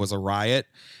Pride was a riot.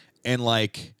 And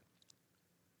like,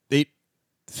 they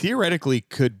theoretically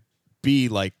could be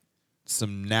like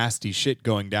some nasty shit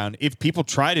going down. If people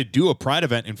try to do a Pride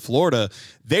event in Florida,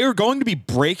 they are going to be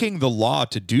breaking the law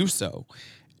to do so.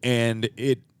 And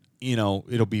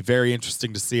it'll be very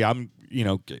interesting to see.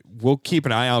 We'll keep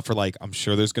an eye out for like, I'm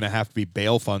sure there's going to have to be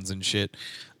bail funds and shit.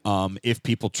 If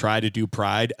people try to do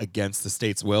Pride against the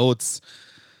state's will,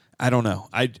 I don't know.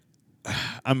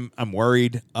 I'm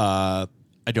worried. I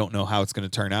don't know how it's going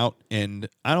to turn out, and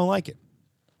I don't like it.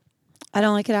 I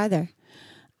don't like it either.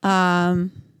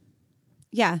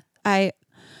 Yeah, I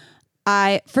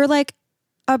for like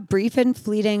a brief and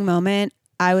fleeting moment,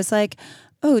 I was like,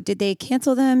 oh, did they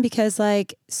cancel them because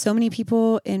like so many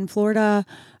people in Florida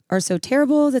are so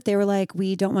terrible that they were like,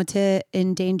 we don't want to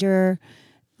endanger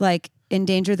the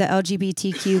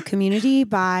LGBTQ community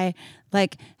by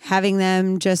like having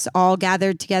them just all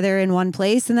gathered together in one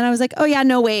place. And then I was like, oh yeah,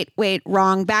 no, wait,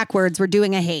 wrong, backwards. We're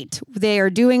doing a hate. They are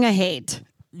doing a hate.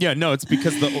 Yeah, no, it's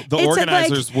because the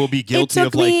organizers will be guilty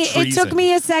of like treason. It took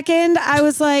me a second. I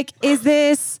was like, is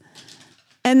this?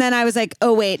 And then I was like,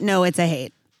 oh wait, no, it's a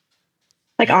hate.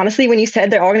 Like honestly, when you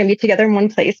said they're all going to be together in one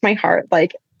place, my heart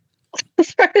like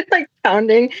started like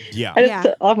pounding.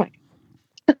 Yeah. Oh my.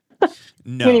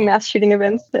 No. Many mass shooting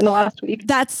events in the last week.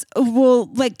 That's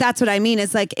what I mean.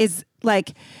 Was it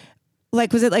like,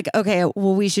 okay,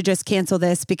 well, we should just cancel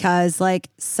this because like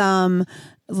some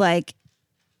like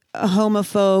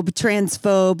homophobe,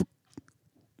 transphobe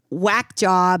whack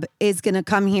job is going to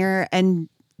come here and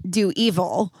do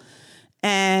evil.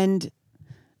 And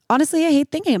honestly, I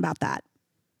hate thinking about that.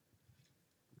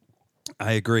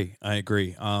 I agree.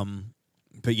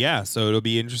 But yeah, so it'll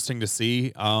be interesting to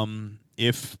see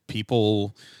if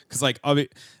people, because like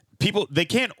people, they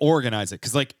can't organize it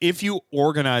because like if you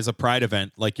organize a Pride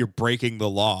event, like you're breaking the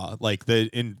law. Like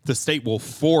the state will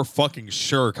for fucking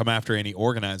sure come after any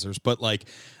organizers. But like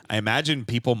I imagine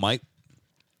people might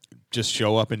just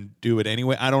show up and do it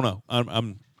anyway. I don't know.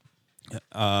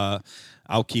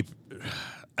 I'll keep.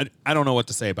 I don't know what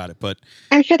to say about it, but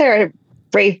I'm sure there are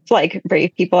brave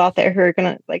people out there who are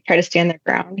gonna like try to stand their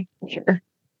ground. I'm sure.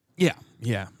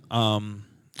 Yeah.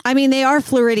 I mean, they are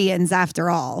Floridians after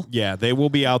all. Yeah, they will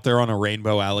be out there on a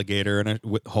rainbow alligator and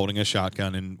holding a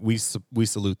shotgun, and we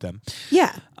salute them.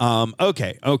 Yeah.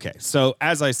 Okay. So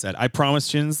as I said, I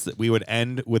promised Chins that we would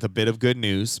end with a bit of good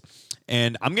news,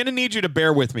 and I'm going to need you to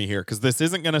bear with me here because this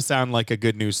isn't going to sound like a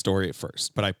good news story at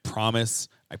first, but I promise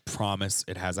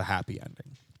it has a happy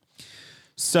ending.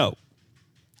 So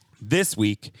this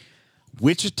week,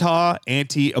 Wichita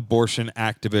anti-abortion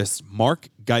activist Mark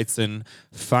Geitzen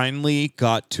finally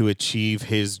got to achieve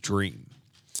his dream.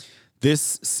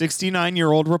 This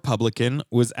 69-year-old Republican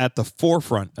was at the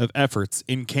forefront of efforts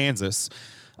in Kansas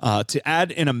to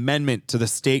add an amendment to the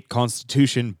state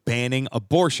constitution banning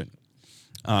abortion.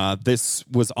 This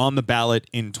was on the ballot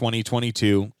in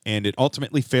 2022, and it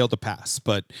ultimately failed to pass.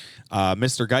 But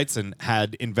Mr. Geitzen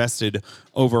had invested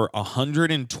over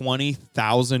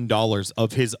 $120,000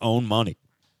 of his own money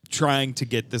trying to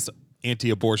get this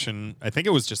anti-abortion. I think it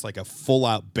was just like a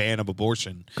full-out ban of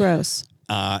abortion. Gross.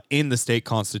 In the state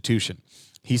constitution.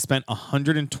 He spent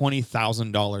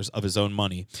 $120,000 of his own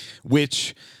money,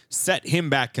 which set him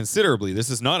back considerably.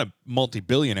 This is not a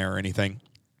multi-billionaire or anything.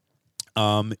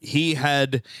 He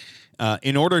had,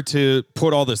 in order to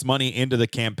put all this money into the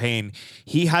campaign,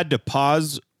 he had to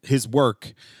pause his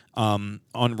work on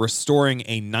restoring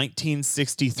a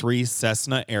 1963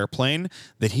 Cessna airplane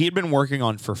that he had been working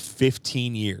on for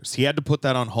 15 years. He had to put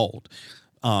that on hold.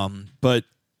 But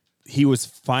he was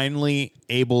finally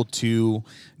able to,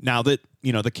 now that,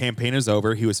 the campaign is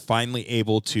over, he was finally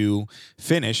able to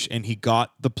finish, and he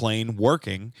got the plane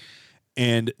working.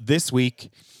 And this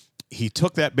week, he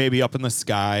took that baby up in the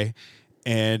sky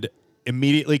and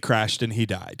immediately crashed, and he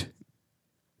died.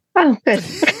 Oh, good.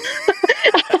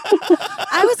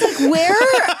 I was like, where?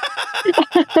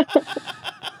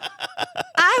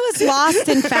 I was lost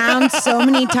and found so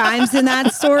many times in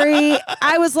that story.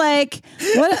 I was like,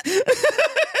 what?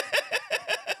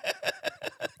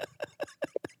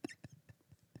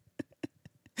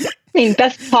 I mean,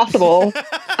 best possible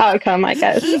outcome, I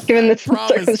guess, given the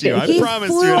circumstances. He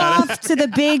flew off to the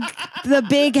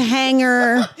big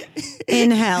hangar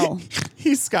in hell.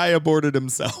 He sky aborted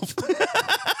himself.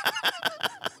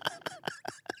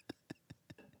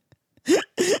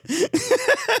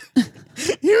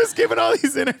 He was giving all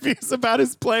these interviews about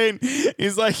his plane.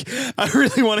 He's like, I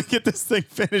really want to get this thing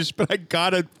finished, but I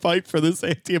gotta fight for this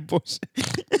anti-abortion.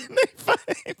 And they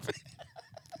fight.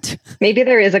 Maybe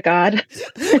there is a God.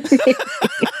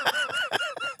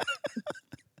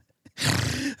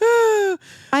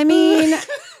 I mean,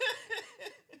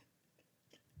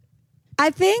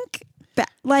 I think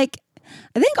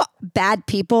bad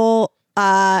people,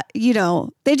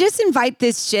 they just invite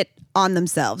this shit on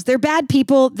themselves. They're bad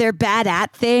people. They're bad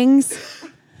at things.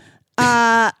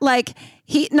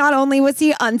 He not only was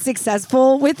he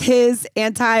unsuccessful with his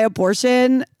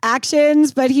anti-abortion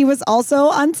actions, but he was also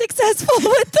unsuccessful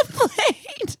with the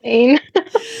plane.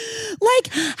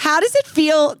 How does it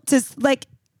feel to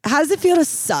to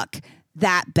suck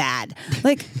that bad?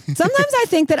 Sometimes I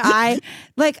think that I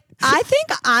think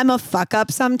I'm a fuck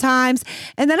up sometimes,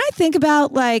 and then I think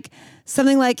about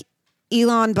something like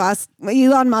Elon Musk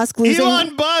losing.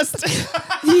 Elon bust.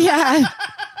 Yeah.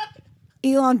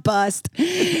 Elon bust.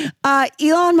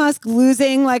 Elon Musk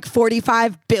losing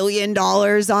 $45 billion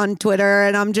on Twitter.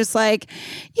 And I'm just like,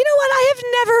 you know what? I have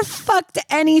never fucked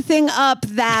anything up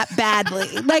that badly.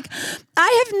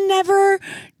 I have never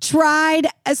tried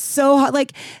so hard.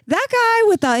 That guy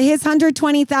with his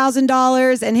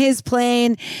 $120,000 and his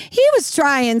plane, he was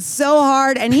trying so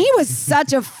hard and he was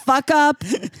such a fuck up.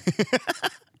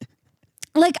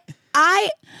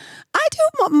 I do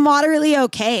moderately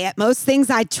okay at most things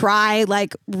I try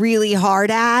really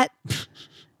hard at.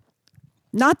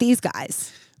 Not these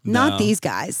guys. No. Not these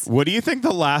guys. What do you think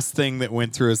the last thing that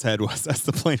went through his head was as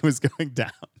the plane was going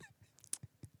down?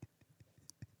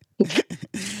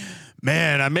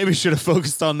 Man, I maybe should have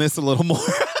focused on this a little more.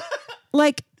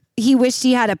 He wished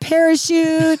he had a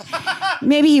parachute.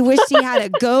 Maybe he wished he had a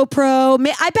GoPro.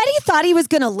 I bet he thought he was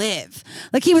going to live.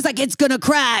 He was like, it's going to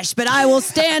crash, but I will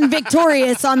stand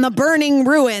victorious on the burning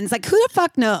ruins. Who the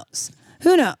fuck knows?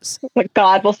 Who knows?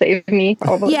 God will save me,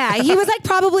 probably. Yeah, he was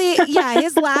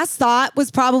his last thought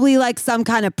was probably some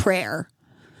kind of prayer.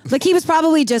 He was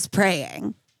probably just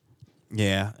praying.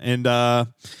 Yeah. And,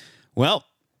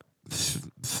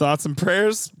 thoughts and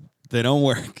prayers, they don't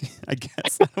work, I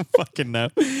guess. I don't fucking know.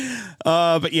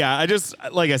 But yeah, I just,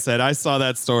 like I said, I saw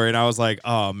that story and I was like,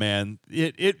 oh man,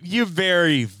 you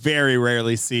very, very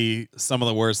rarely see some of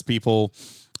the worst people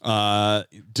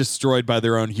destroyed by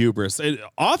their own hubris.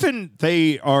 Often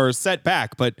they are set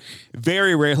back, but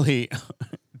very rarely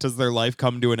does their life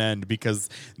come to an end because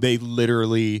they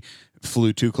literally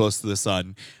flew too close to the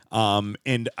sun.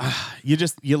 And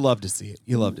you love to see it.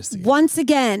 You love to see it. Once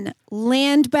again,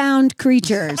 landbound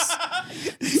creatures.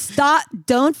 Stop.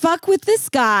 Don't fuck with the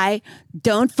sky.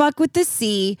 Don't fuck with the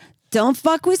sea. Don't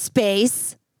fuck with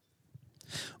space.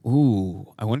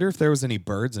 Ooh, I wonder if there was any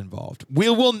birds involved.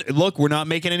 We'll look. We're not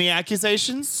making any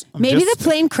accusations. Maybe the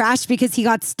plane crashed because he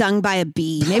got stung by a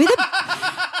bee. Maybe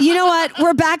you know what?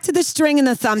 We're back to the string and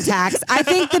the thumbtacks. I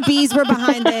think the bees were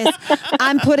behind this.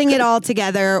 I'm putting it all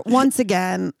together once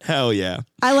again. Hell yeah.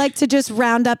 I like to just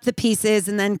round up the pieces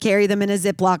and then carry them in a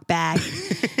Ziploc bag.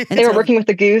 They were working with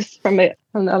the goose from the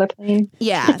other plane.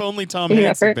 Yeah. If only Tom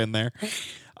Hanks had been there.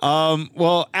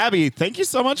 Well, Abby, thank you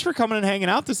so much for coming and hanging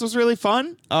out. This was really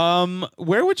fun.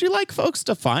 Where would you like folks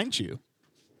to find you?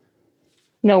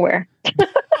 Nowhere.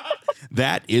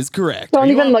 That is correct. Don't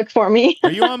even look for me.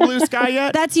 Are you on Blue Sky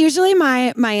yet? That's usually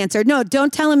my answer. No,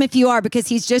 don't tell him if you are, because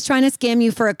he's just trying to scam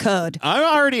you for a code. I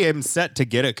already am set to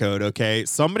get a code, okay?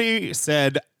 Somebody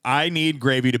said, I need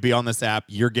Gravy to be on this app.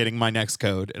 You're getting my next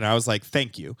code. And I was like,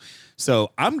 thank you.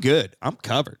 So I'm good. I'm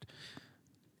covered.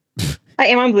 I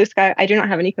am on Blue Sky. I do not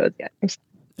have any codes yet. It's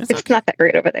not that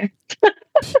great over there.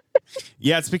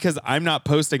 Yeah, it's because I'm not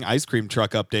posting ice cream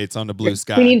truck updates onto Blue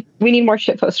Sky. We need more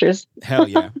shit posters. Hell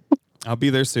yeah. I'll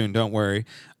be there soon. Don't worry.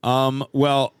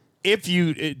 Well, if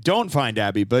you don't find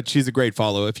Abby, but she's a great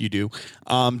follow if you do.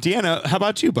 Deanna, how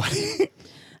about you, buddy?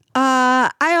 I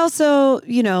also,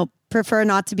 prefer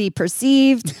not to be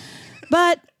perceived,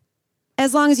 but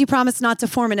as long as you promise not to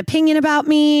form an opinion about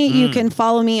me, you can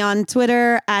follow me on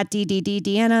Twitter at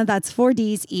DDDDeanna. That's 4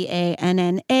 Ds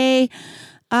EANNA.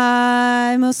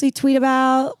 I mostly tweet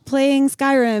about playing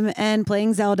Skyrim and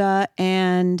playing Zelda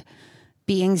and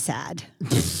being sad.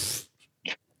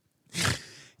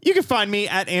 You can find me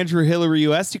at Andrew Hillary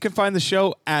US. You can find the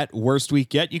show at Worst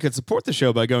Week Yet. You can support the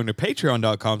show by going to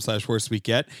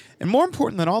patreon.com/worstweekyet. And more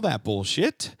important than all that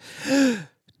bullshit,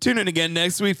 tune in again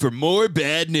next week for more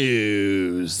bad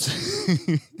news.